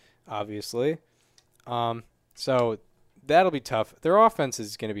Barrios, obviously. So that'll be tough. Their offense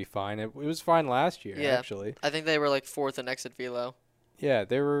is going to be fine. It was fine last year, Yeah. actually. I think they were 4th in exit velo. Yeah,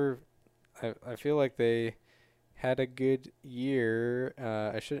 they were. I feel like they had a good year.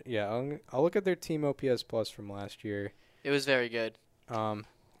 I'll look at their team OPS plus from last year. It was very good.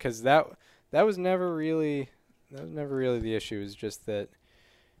 Because that was never really the issue. It was just that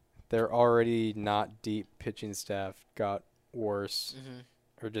their already not deep pitching staff got worse,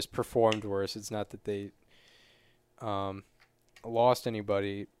 or just performed worse. It's not that they lost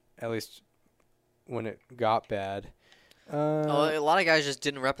anybody, at least when it got bad. A lot of guys just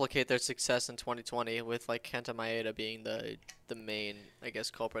didn't replicate their success in 2020 with Kenta Maeda being the main, I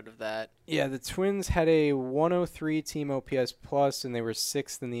guess, culprit of that. Yeah, the Twins had a 103 team OPS plus, and they were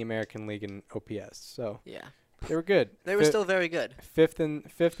 6th in the American League in OPS. So Yeah. they were good. They were still very good. fifth in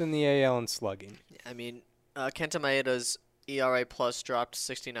the AL in slugging. I mean, Kenta Maeda's ERA plus dropped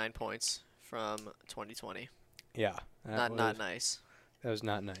 69 points from 2020. Yeah, Not nice. That was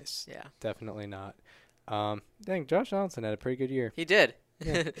not nice. Yeah. Definitely not. Dang, Josh Donaldson had a pretty good year. He did.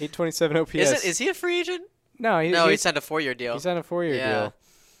 Yeah, 827 OPS. Is he a free agent? No, he signed a 4-year deal. He signed a 4-year Yeah.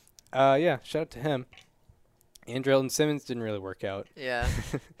 deal. Yeah, shout out to him. Andrelton Simmons didn't really work out. Yeah.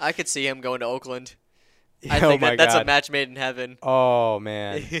 I could see him going to Oakland. Oh I think my that's God. a match made in heaven. Oh,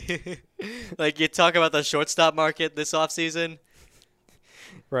 man. You talk about the shortstop market this offseason.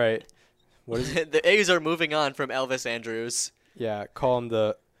 Right. What is it? The A's are moving on from Elvis Andrews. Yeah, call him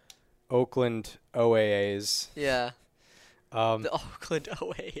the Oakland OAAs. Yeah. The Oakland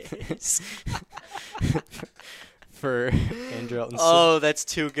OAAs. For Andrelton Oh, that's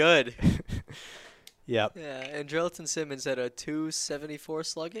too good. Yep. Yeah, Andrelton Simmons had a 274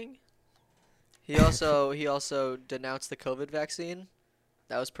 slugging. He also denounced the COVID vaccine.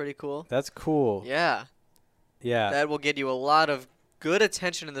 That was pretty cool. That's cool. Yeah. Yeah. That will get you a lot of good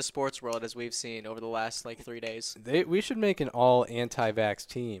attention in the sports world, as we've seen over the last 3 days. We should make an all anti-vax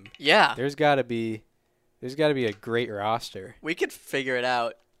team. Yeah. There's got to be a great roster. We could figure it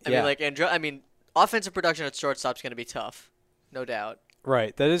out. Yeah. I mean, offensive production at shortstop's going to be tough. No doubt.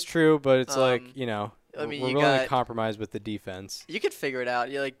 Right. That is true, but it's I mean, we're you willing to got- compromise with the defense. You could figure it out.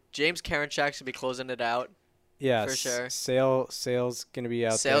 James Karinchak's going to be closing it out. Yeah. For sure. Sale's going to be out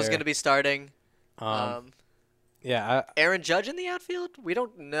there. Sale's going to be starting. Yeah. Aaron Judge in the outfield? We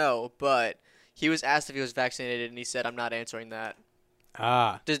don't know, but he was asked if he was vaccinated, and he said, "I'm not answering that."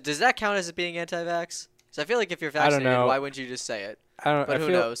 Does that count as it being anti-vax? Because I feel like if you're I don't vaccinated, know. why wouldn't you just say it? I don't. But who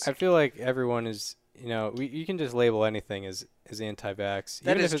feel, knows? I feel like everyone is. You can just label anything as anti-vax.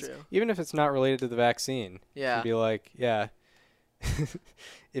 That even is if it's, true. Even if it's not related to the vaccine. Yeah. You'd be like, yeah.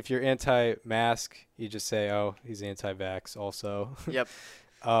 If you're anti-mask, you just say, oh, he's anti-vax also. Yep.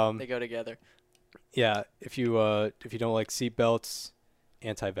 They go together. Yeah. If you don't like seatbelts,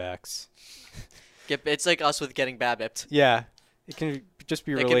 anti-vax. It's like us with getting BABIP'd. Yeah. It can just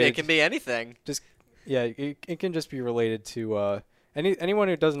be related. It can be anything. Yeah. It can just be related to anyone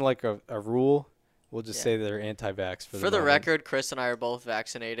who doesn't like a rule. We'll just say they're anti-vax for the For the moment. record, Chris and I are both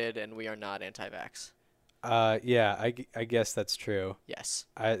vaccinated, and we are not anti-vax. Yeah, I guess that's true. Yes.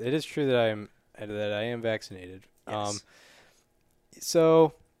 It is true that I am vaccinated. Yes.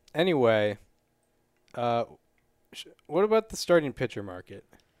 So anyway, what about the starting pitcher market?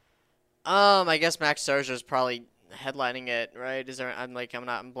 I guess Max Scherzer's probably headlining it, right? I'm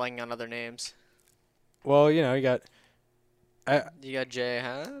blanking on other names. Well, you got You got Jay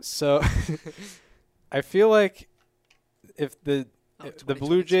Haas. so I feel like if the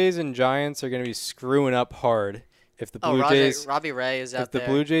Blue 2026. Jays and Giants are going to be screwing up hard, if the Blue Jays Robbie Ray is out if the there.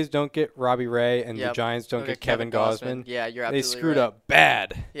 Blue Jays don't get Robbie Ray and the Yep. Giants don't get Kevin Gausman, Yeah, you're they absolutely screwed right. up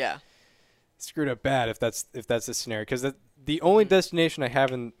bad. Yeah. Screwed up bad if that's the scenario, because the only destination I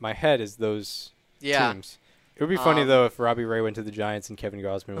have in my head is those Yeah. teams. It would be funny Um, though if Robbie Ray went to the Giants and Kevin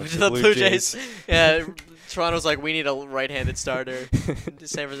Gausman went to the the Blue Jays. Yeah, Toronto's like, we need a right-handed starter.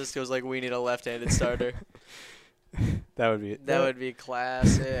 San Francisco's like, we need a left-handed starter. That would be That would be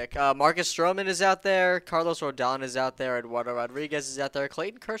classic. Marcus Stroman is out there. Carlos Rodon is out there. Eduardo Rodriguez is out there.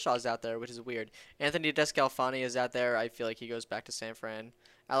 Clayton Kershaw is out there, which is weird. Anthony Descalfani is out there. I feel like he goes back to San Fran.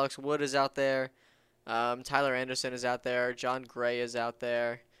 Alex Wood is out there. Tyler Anderson is out there. John Gray is out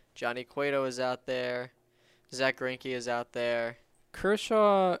there. Johnny Cueto is out there. Zach Greinke is out there.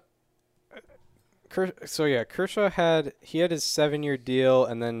 Kershaw. Kershaw had his 7-year deal,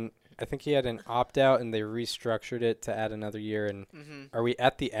 and then I think he had an opt out, and they restructured it to add another year. And are we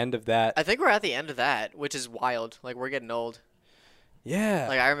at the end of that? I think we're at the end of that, which is wild. Like, we're getting old. Yeah.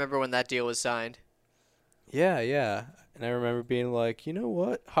 Like, I remember when that deal was signed. Yeah. And I remember being like, you know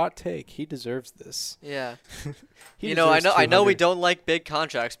what? Hot take. He deserves this. Yeah. He I know deserves we 200. don't like big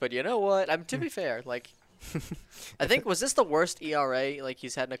contracts, but you know what? To be fair, like, I think, was this the worst ERA like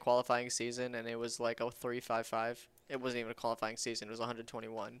he's had in a qualifying season, and it was like a 3.55. It wasn't even a qualifying season; it was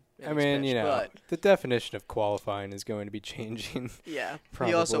 121. I mean, but, the definition of qualifying is going to be changing. yeah,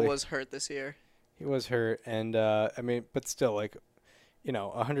 Probably. he also was hurt this year. He was hurt, and I mean, but still, like,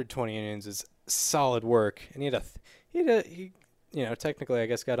 120 innings is solid work, and he technically, I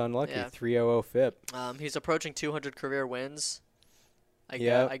guess, got unlucky. Yeah. 3.00 FIP. He's approaching 200 career wins.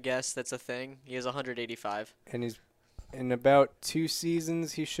 Yep. I guess that's a thing. He has 185. And he's in about 2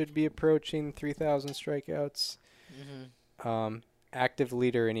 seasons. He should be approaching 3,000 strikeouts. Active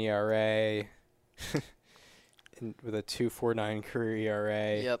leader in ERA, with a 2.49 career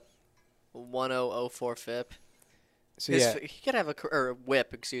ERA. Yep, 1.004 FIP. So yeah, He could have a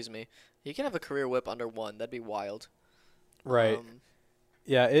whip. Excuse me. He could have a career whip under 1. That'd be wild. right.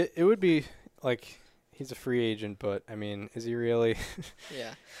 Yeah, it would be like he's a free agent, but I mean, is he really?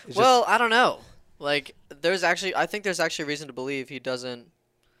 Yeah. It's Well, I don't know. Like, I think there's actually reason to believe he doesn't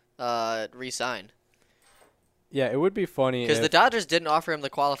re-sign. yeah, it would be funny Because if, the Dodgers didn't offer him the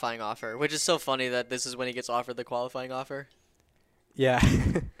qualifying offer, which is so funny that this is when he gets offered the qualifying offer. yeah.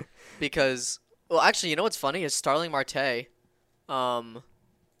 Because, well, actually, you know what's funny is Starling Marte,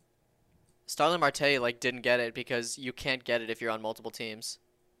 like, didn't get it because you can't get it if you're on multiple teams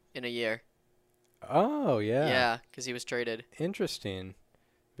in a year. Oh yeah. Yeah, because he was traded. Interesting.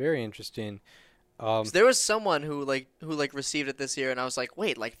 Very interesting. 'Cause there was someone who received it this year, and I was like,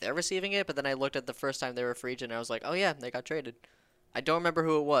 wait, like they're receiving it? But then I looked at the first time they were a free agent, and I was like, oh yeah, they got traded. I don't remember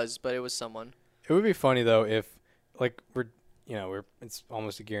who it was, but it was someone. It would be funny though if, like, it's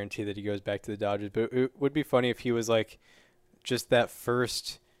almost a guarantee that he goes back to the Dodgers, but it would be funny if he was like just that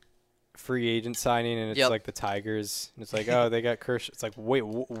first free agent signing, and it's Yep. like the Tigers, and it's like, oh, they got Kershaw. It's like, wait,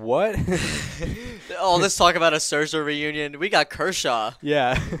 what? All this talk about a Scherzer reunion. We got Kershaw.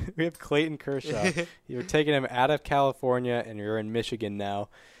 Yeah, we have Clayton Kershaw. You're taking him out of California, and you're in Michigan now.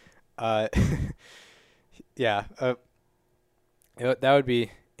 Yeah, that would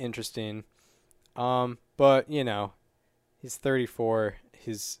be interesting. But he's 34.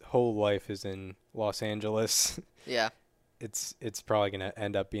 His whole life is in Los Angeles. Yeah. It's probably gonna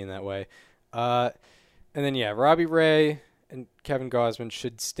end up being that way. And then Robbie Ray and Kevin Gausman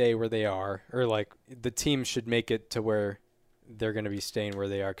should stay where they are, or like the team should make it to where they're gonna be staying where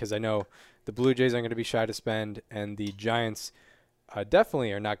they are. Because I know the Blue Jays aren't gonna be shy to spend, and the Giants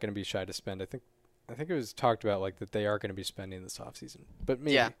definitely are not gonna be shy to spend. I think it was talked about like that they are gonna be spending this offseason, but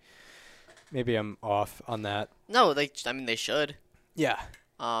maybe I'm off on that. No, they should. Yeah.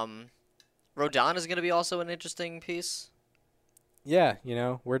 Rodon is going to be also an interesting piece. Yeah,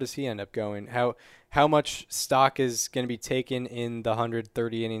 where does he end up going? How much stock is going to be taken in the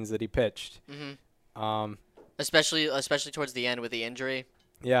 130 innings that he pitched? Mm-hmm. Especially towards the end with the injury.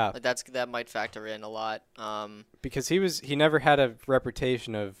 Yeah, Like that might factor in a lot. because he never had a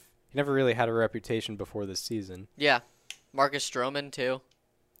reputation he never really had a reputation before this season. Yeah, Marcus Stroman too.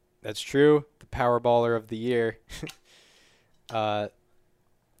 That's true. The power baller of the year.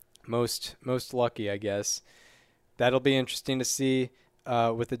 most lucky, I guess. That'll be interesting to see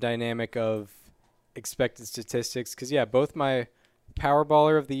with the dynamic of expected statistics. Because, yeah, both my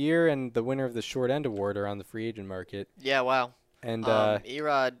Powerballer of the Year and the winner of the Short End Award are on the free agent market. Yeah, wow. And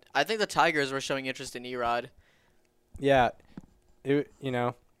Erod, I think the Tigers were showing interest in Erod. yeah, we've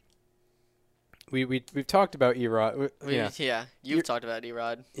talked about Erod. Yeah, you've talked about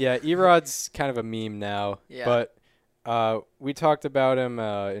Erod. Yeah, Erod's kind of a meme now. Yeah. But we talked about him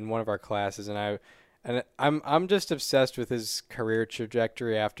in one of our classes, and I'm just obsessed with his career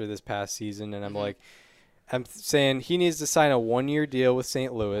trajectory after this past season, and I'm saying he needs to sign a 1-year deal with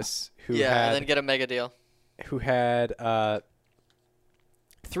St. Louis, and then get a mega deal. who had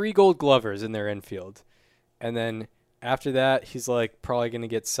 3 Gold Glovers in their infield, and then after that he's like probably gonna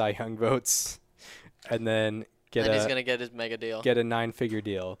get Cy Young votes, and then he's gonna get his mega deal. get a 9-figure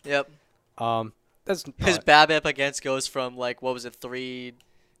deal. Yep. That's His BABIP against goes from like what was it,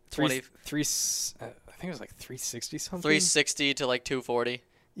 320, I think it was like 360 something. 360 to like 240.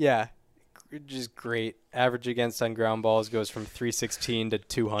 Yeah, just great. Average against on ground balls goes from 316 to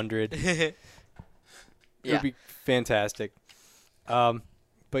 200. It would be fantastic.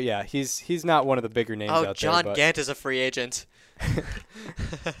 But yeah, he's not one of the bigger names out there. John Gant is a free agent.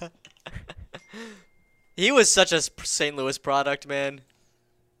 He was such a St. Louis product, man.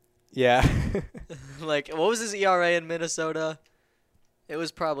 Yeah. Like, what was his ERA in Minnesota? It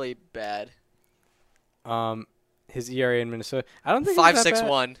was probably bad. His ERA in Minnesota, I don't think it was that bad.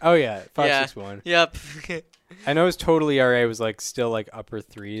 5.61. Oh yeah, 5.61. Yep. I know his total ERA was like still like upper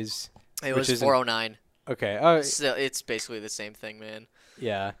threes. It was 4.09. Okay. So it's basically the same thing, man.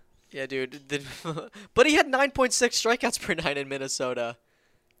 Yeah. Yeah, dude. But he had 9.6 strikeouts per 9 in Minnesota.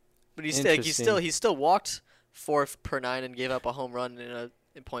 But he still walked 4 per 9 and gave up a home run in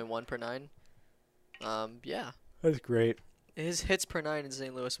 0.1 per 9. Yeah. That's great. His hits per 9 in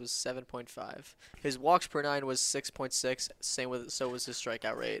St. Louis was 7.5. His walks per 9 was 6.6. So was his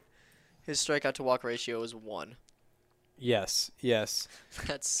strikeout rate. His strikeout to walk ratio was 1. Yes.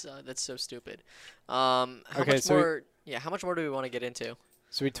 That's so stupid. How Okay, much more? How much more do we want to get into?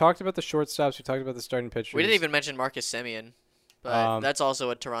 So we talked about the shortstops. We talked about the starting pitchers. We didn't even mention Marcus Semien, but that's also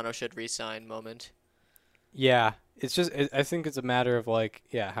a Toronto should re-sign moment. Yeah, it's just I think it's a matter of like,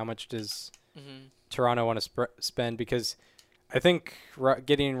 how much does Toronto want to spend, because I think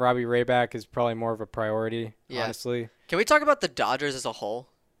getting Robbie Ray back is probably more of a priority, honestly. Can we talk about the Dodgers as a whole?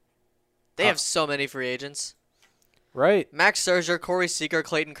 They have so many free agents. Right. Max Scherzer, Corey Seager,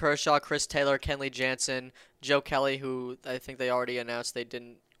 Clayton Kershaw, Chris Taylor, Kenley Jansen, Joe Kelly, who I think they already announced they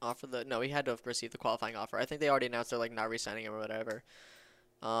didn't offer he had to have received the qualifying offer. I think they already announced they're like not re-signing him or whatever.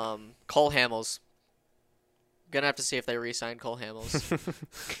 Cole Hamels. Gonna have to see if they re-sign Cole Hamels.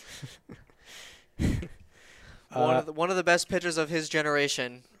 One of the best pitchers of his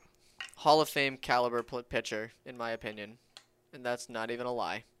generation, Hall of Fame caliber pitcher, in my opinion, and that's not even a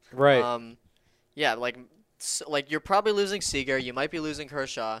lie. Right. Yeah, like you're probably losing Seager, you might be losing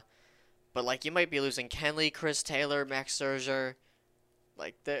Kershaw, but like you might be losing Kenley, Chris Taylor, Max Scherzer,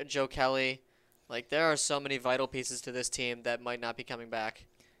 like Joe Kelly. Like there are so many vital pieces to this team that might not be coming back.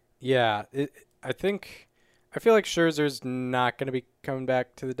 Yeah, I feel like Scherzer's not going to be coming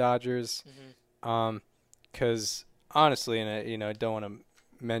back to the Dodgers. Because honestly, and I don't want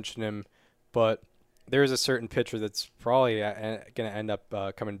to mention him, but there is a certain pitcher that's probably going to end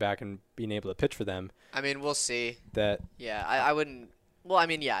up coming back and being able to pitch for them. I mean, we'll see. Yeah, I wouldn't. Well, I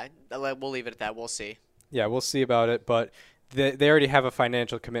mean, yeah, we'll leave it at that. We'll see. Yeah, we'll see about it, but they already have a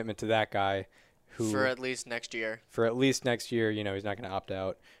financial commitment to that guy. For at least next year. For at least next year, he's not going to opt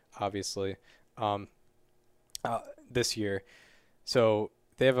out, obviously, this year. So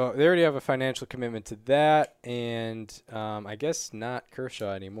they already have a financial commitment to that, and I guess not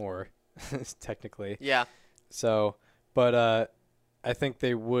Kershaw anymore, technically. Yeah. So, but I think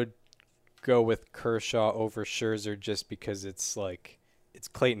they would go with Kershaw over Scherzer just because it's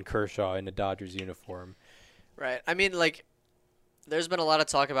Clayton Kershaw in a Dodgers uniform. Right. I mean, like, there's been a lot of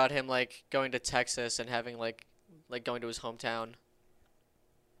talk about him like going to Texas and having like going to his hometown.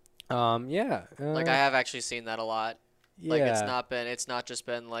 Yeah. Like I have actually seen that a lot. Yeah. Like it's not just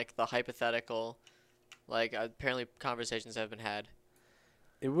been like the hypothetical. Like apparently conversations have been had.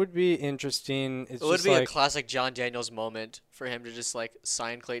 It would be interesting. It would be a classic John Daniels moment for him to just like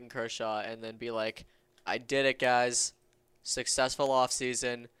sign Clayton Kershaw and then be like, "I did it, guys. Successful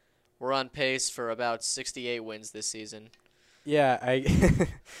offseason. We're on pace for about 68 wins this season." Yeah,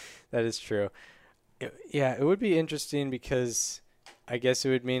 that is true. It would be interesting because I guess it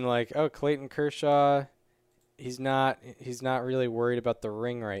would mean like, oh, Clayton Kershaw, he's not really worried about the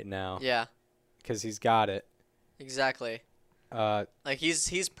ring right now. Yeah. Because he's got it. Exactly. Like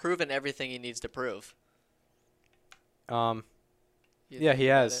he's proven everything he needs to prove. Yeah, You he think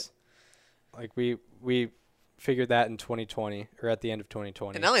about has. it. Like we figured that in 2020 or at the end of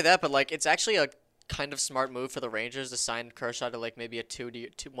 2020. And not only that, but like it's actually a kind of smart move for the Rangers to sign Kershaw to like maybe a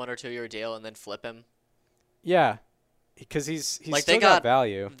 1 or 2 year deal and then flip him. Yeah, because he's Like, still they got got-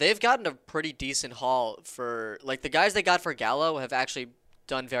 value. They've gotten a pretty decent haul for like the guys they got for Gallo have actually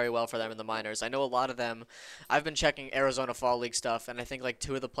done very well for them in the minors. I know a lot of them. I've been checking Arizona Fall League stuff, and I think like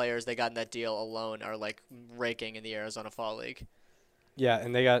 2 of the players they got in that deal alone are like raking in the Arizona Fall League. Yeah,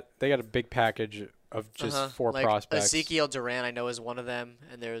 and they got a big package of just 4 like prospects. Ezekiel Duran, I know, is one of them,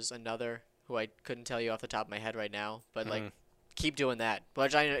 and there's another who I couldn't tell you off the top of my head right now. But like, Mhm. keep doing that.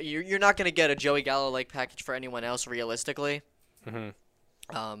 But you're not gonna get a Joey Gallo like package for anyone else realistically. hmm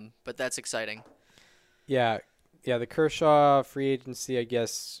But that's exciting. Yeah, the Kershaw free agency, I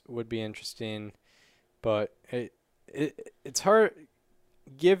guess, would be interesting, but it's hard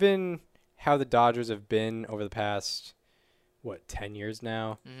given how the Dodgers have been over the past 10 years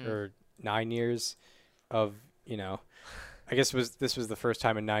now Mhm. or 9 years of, I guess this was the first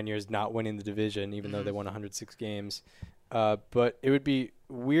time in 9 years not winning the division, even though they Mhm. won 106 games. But it would be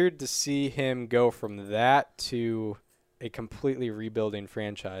weird to see him go from that to a completely rebuilding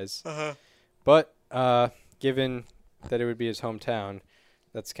franchise. But given that it would be his hometown,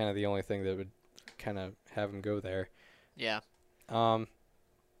 that's kind of the only thing that would kind of have him go there. Yeah. Um,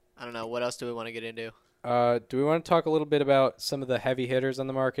 I don't know. What else do we want to get into? do we want to talk a little bit about some of the heavy hitters on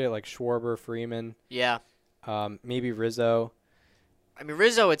the market, like Schwarber, Freeman, Yeah. maybe Rizzo? I mean,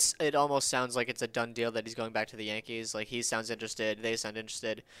 Rizzo, it almost sounds like it's a done deal that he's going back to the Yankees. Like, he sounds interested. They sound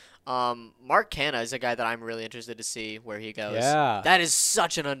interested. Mark Canha is a guy that I'm really interested to see where he goes. Yeah. That is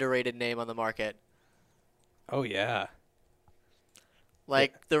such an underrated name on the market. Oh, yeah.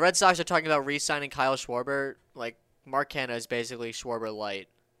 Like, the Red Sox are talking about re-signing Kyle Schwarber. Like, Mark Canha is basically Schwarber light.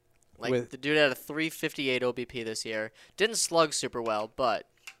 Like, With- the dude had a 358 OBP this year. Didn't slug super well, but,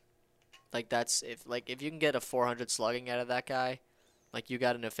 like, that's, if you can get a 400 slugging out of that guy, like, you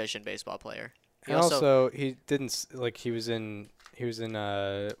got an efficient baseball player. He And also, he didn't he was in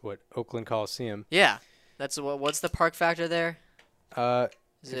Oakland Coliseum. Yeah. What's the park factor there? Uh,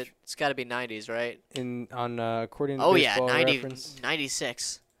 It's got to be 90s, right? according to Oh yeah, Baseball 90 Reference.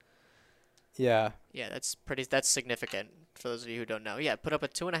 96. Yeah. Yeah, that's significant for those of you who don't know. Yeah, put up a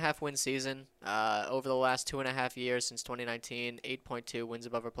 2.5 win season over the last 2.5 years since 2019, 8.2 wins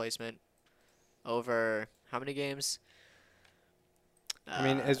above replacement over how many games? I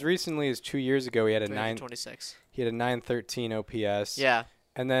mean, as recently as 2 years ago, he had a 26. He had a 913 OPS. Yeah.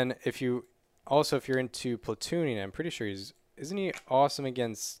 And then if you're into platooning, I'm pretty sure isn't he awesome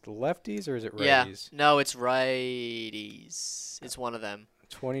against lefties or is it Yeah. righties? No, it's righties. It's one of them.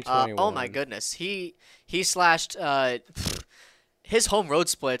 2021. Oh my goodness. He slashed his home road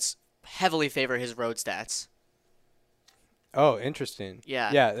splits heavily favor his road stats. Oh, interesting.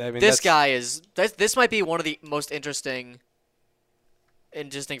 Yeah. Yeah, I mean This guy is this might be one of the most interesting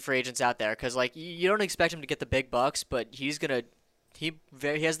free agents out there cuz like you don't expect him to get the big bucks, but he has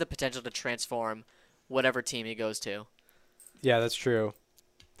the potential to transform whatever team he goes to. Yeah, that's true.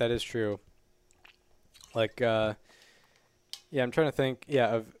 That is true. Like yeah, I'm trying to think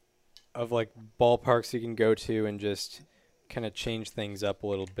of like ballparks you can go to and just kind of change things up a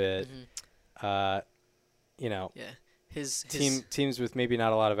little bit. Mhm. Yeah. His Teams with maybe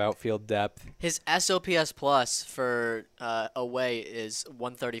not a lot of outfield depth. His SOPS plus for away is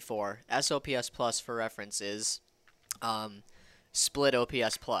 134. SOPS plus for reference is split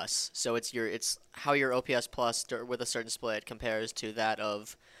OPS plus. So it's how your OPS plus with a certain split compares to that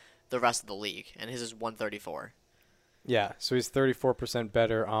of the rest of the league, and his is 134. Yeah, so he's 34%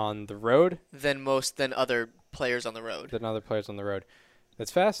 better on the road Than other players on the road. than other players on the road.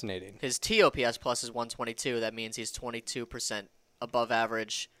 That's fascinating. His TOPS plus is 122. That means he's 22% above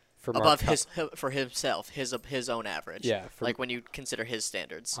average. For Above for himself, his own average. Yeah, like when you consider his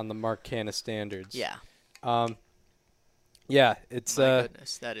standards. on the Mark Canha standards. Yeah. Yeah, it's My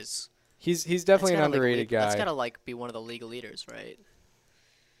goodness, that is. he's definitely an That's gotta, underrated guy. That's gotta be one of the league leaders, right?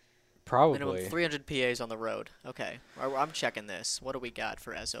 Probably. Minimum 300 PAs on the road. Okay, I'm checking this. What do we got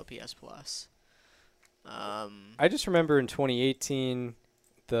for SOPS plus? I just remember in 2018,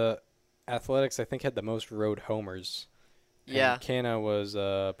 the Athletics I think had the most road homers. And Yeah. Canha was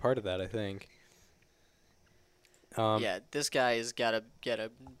part of that, I think. Yeah, this guy has got to get a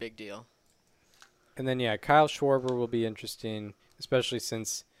big deal. And then Kyle Schwarber will be interesting, especially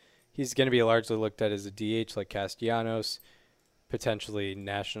since he's going to be largely looked at as a DH like Castellanos. Potentially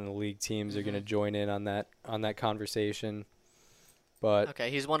National League teams are going to join in on that conversation. But Okay,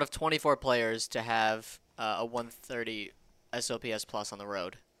 he's one of 24 players to have a 130 SOPS plus on the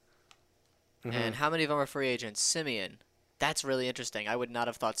road. Mhm. And how many of them are free agents? Simeon. That's really interesting. I would not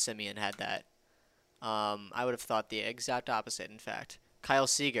have thought Simeon had that. I would have thought the exact opposite, in fact. Kyle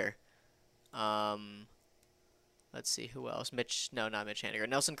Seager. Let's see, who else? Not Mitch Haniger.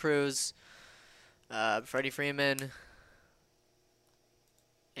 Nelson Cruz, Freddie Freeman,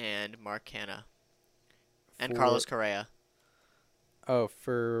 and Mark Canha. And Carlos Correa. Oh,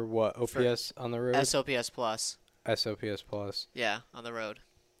 for what? OPS on the road? SOPS plus. SOPS plus. Yeah, on the road.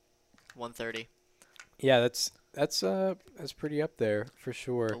 130. Yeah, that's pretty up there for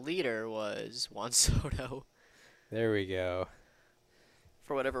sure. The leader was Juan Soto. There we go.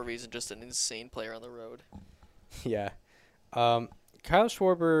 For whatever reason, just an insane player on the road. Yeah. Kyle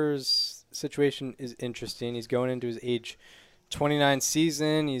Schwarber's situation is interesting. He's going into his age 29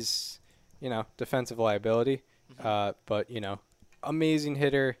 season. He's, defensive liability. But, amazing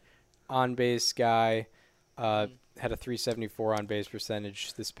hitter, on-base guy. Had a 374 on-base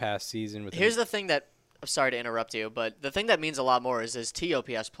percentage this past season. Here's the thing that, I'm sorry to interrupt you, but the thing that means a lot more is his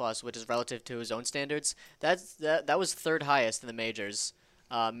TOPS plus, which is relative to his own standards. That was third highest in the majors.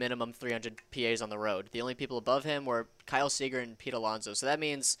 Minimum 300 PAs on the road. The only people above him were Kyle Seager and Pete Alonso. So that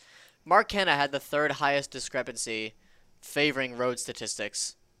means Mark Canha had the third highest discrepancy favoring road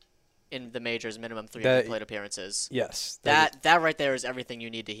statistics in the majors, minimum 300 plate appearances. Yes. That right there is everything you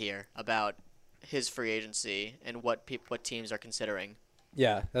need to hear about his free agency and what teams are considering.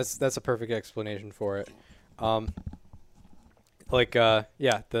 Yeah, that's a perfect explanation for it.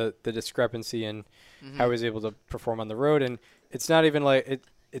 The discrepancy in how he was able to perform on the road, and it's not even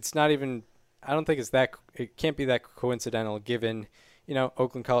it's not even. I don't think it can't be that coincidental given,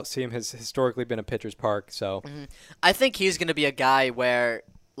 Oakland Coliseum has historically been a pitcher's park. So I think he's going to be a guy where,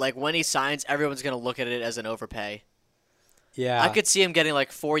 when he signs, everyone's going to look at it as an overpay. Yeah, I could see him getting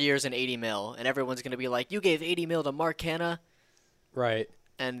 4 years and $80 million, and everyone's going to be like, "You gave $80 million to Mark Canha." Right.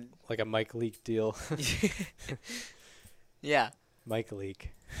 And like a Mike Leake deal. Yeah. Mike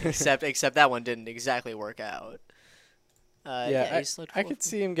Leake. except that one didn't exactly work out. I could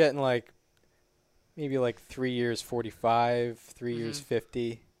see him getting maybe 3 years 45, 3 years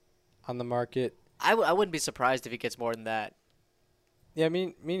 50 on the market. I wouldn't be surprised if he gets more than that. Yeah,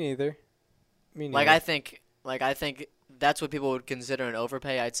 me neither. I think that's what people would consider an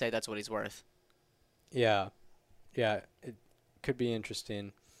overpay. I'd say that's what he's worth. Yeah. Yeah, it could be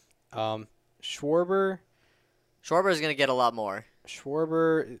interesting. Schwarber is going to get a lot more.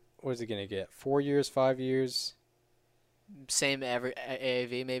 Schwarber, what is he going to get? 4 years, 5 years? Same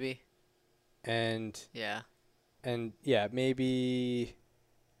AAV maybe. And yeah. And yeah, maybe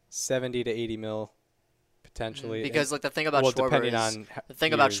 70 to 80 mil potentially. Because the thing about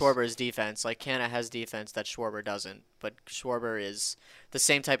Schwarber is defense. Canha has defense that Schwarber doesn't, but Schwarber is the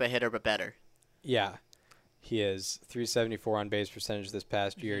same type of hitter but better. Yeah. He is 374 on base percentage this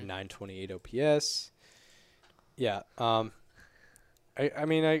past year, 928 OPS. Yeah.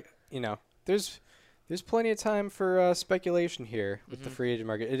 There's plenty of time for speculation here with the free agent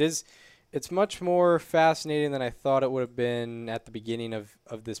market. It's much more fascinating than I thought it would have been at the beginning of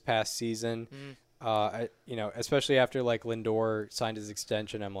this past season. Especially after Lindor signed his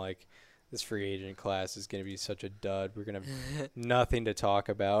extension, I'm like, this free agent class is going to be such a dud. We're going to have nothing to talk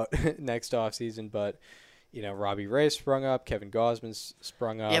about next offseason, but Robbie Ray sprung up. Kevin Gausman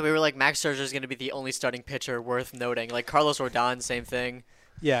sprung up. Yeah, we were like, Max Scherzer is going to be the only starting pitcher worth noting. Carlos Rodon, same thing.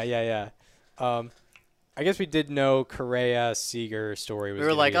 Yeah. I guess we did know Correa Seager story was. We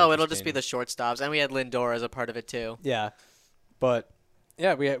were like, it'll just be the shortstops, and we had Lindor as a part of it too. Yeah, but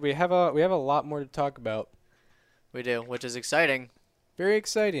yeah, we have a lot more to talk about. We do, which is exciting. Very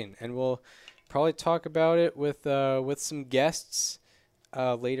exciting, and we'll probably talk about it with some guests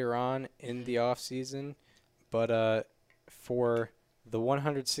later on in the off season. But for the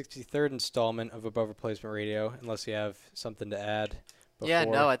 163rd installment of Above Replacement Radio, unless you have something to add. Yeah,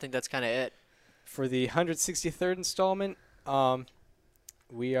 no, I think that's kind of it. For the 163rd installment,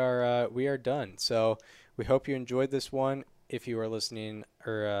 we are done. So we hope you enjoyed this one. If you are listening,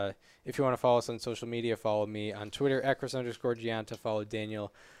 or if you want to follow us on social media, follow me on Twitter at Chris_Gianta. Follow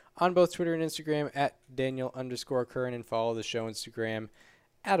Daniel on both Twitter and Instagram at Daniel_Curran, and follow the show Instagram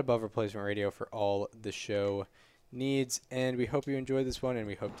at Above Replacement Radio for all the show needs. And we hope you enjoyed this one, and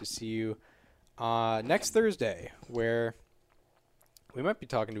we hope to see you next Thursday, where we might be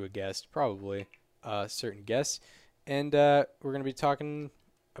talking to a guest, probably certain guests, and we're going to be talking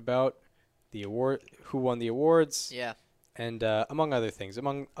about the award, who won the awards, and among other things,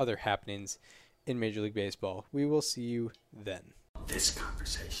 among other happenings in Major League Baseball. We will see you then. This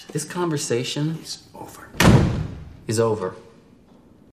conversation is over.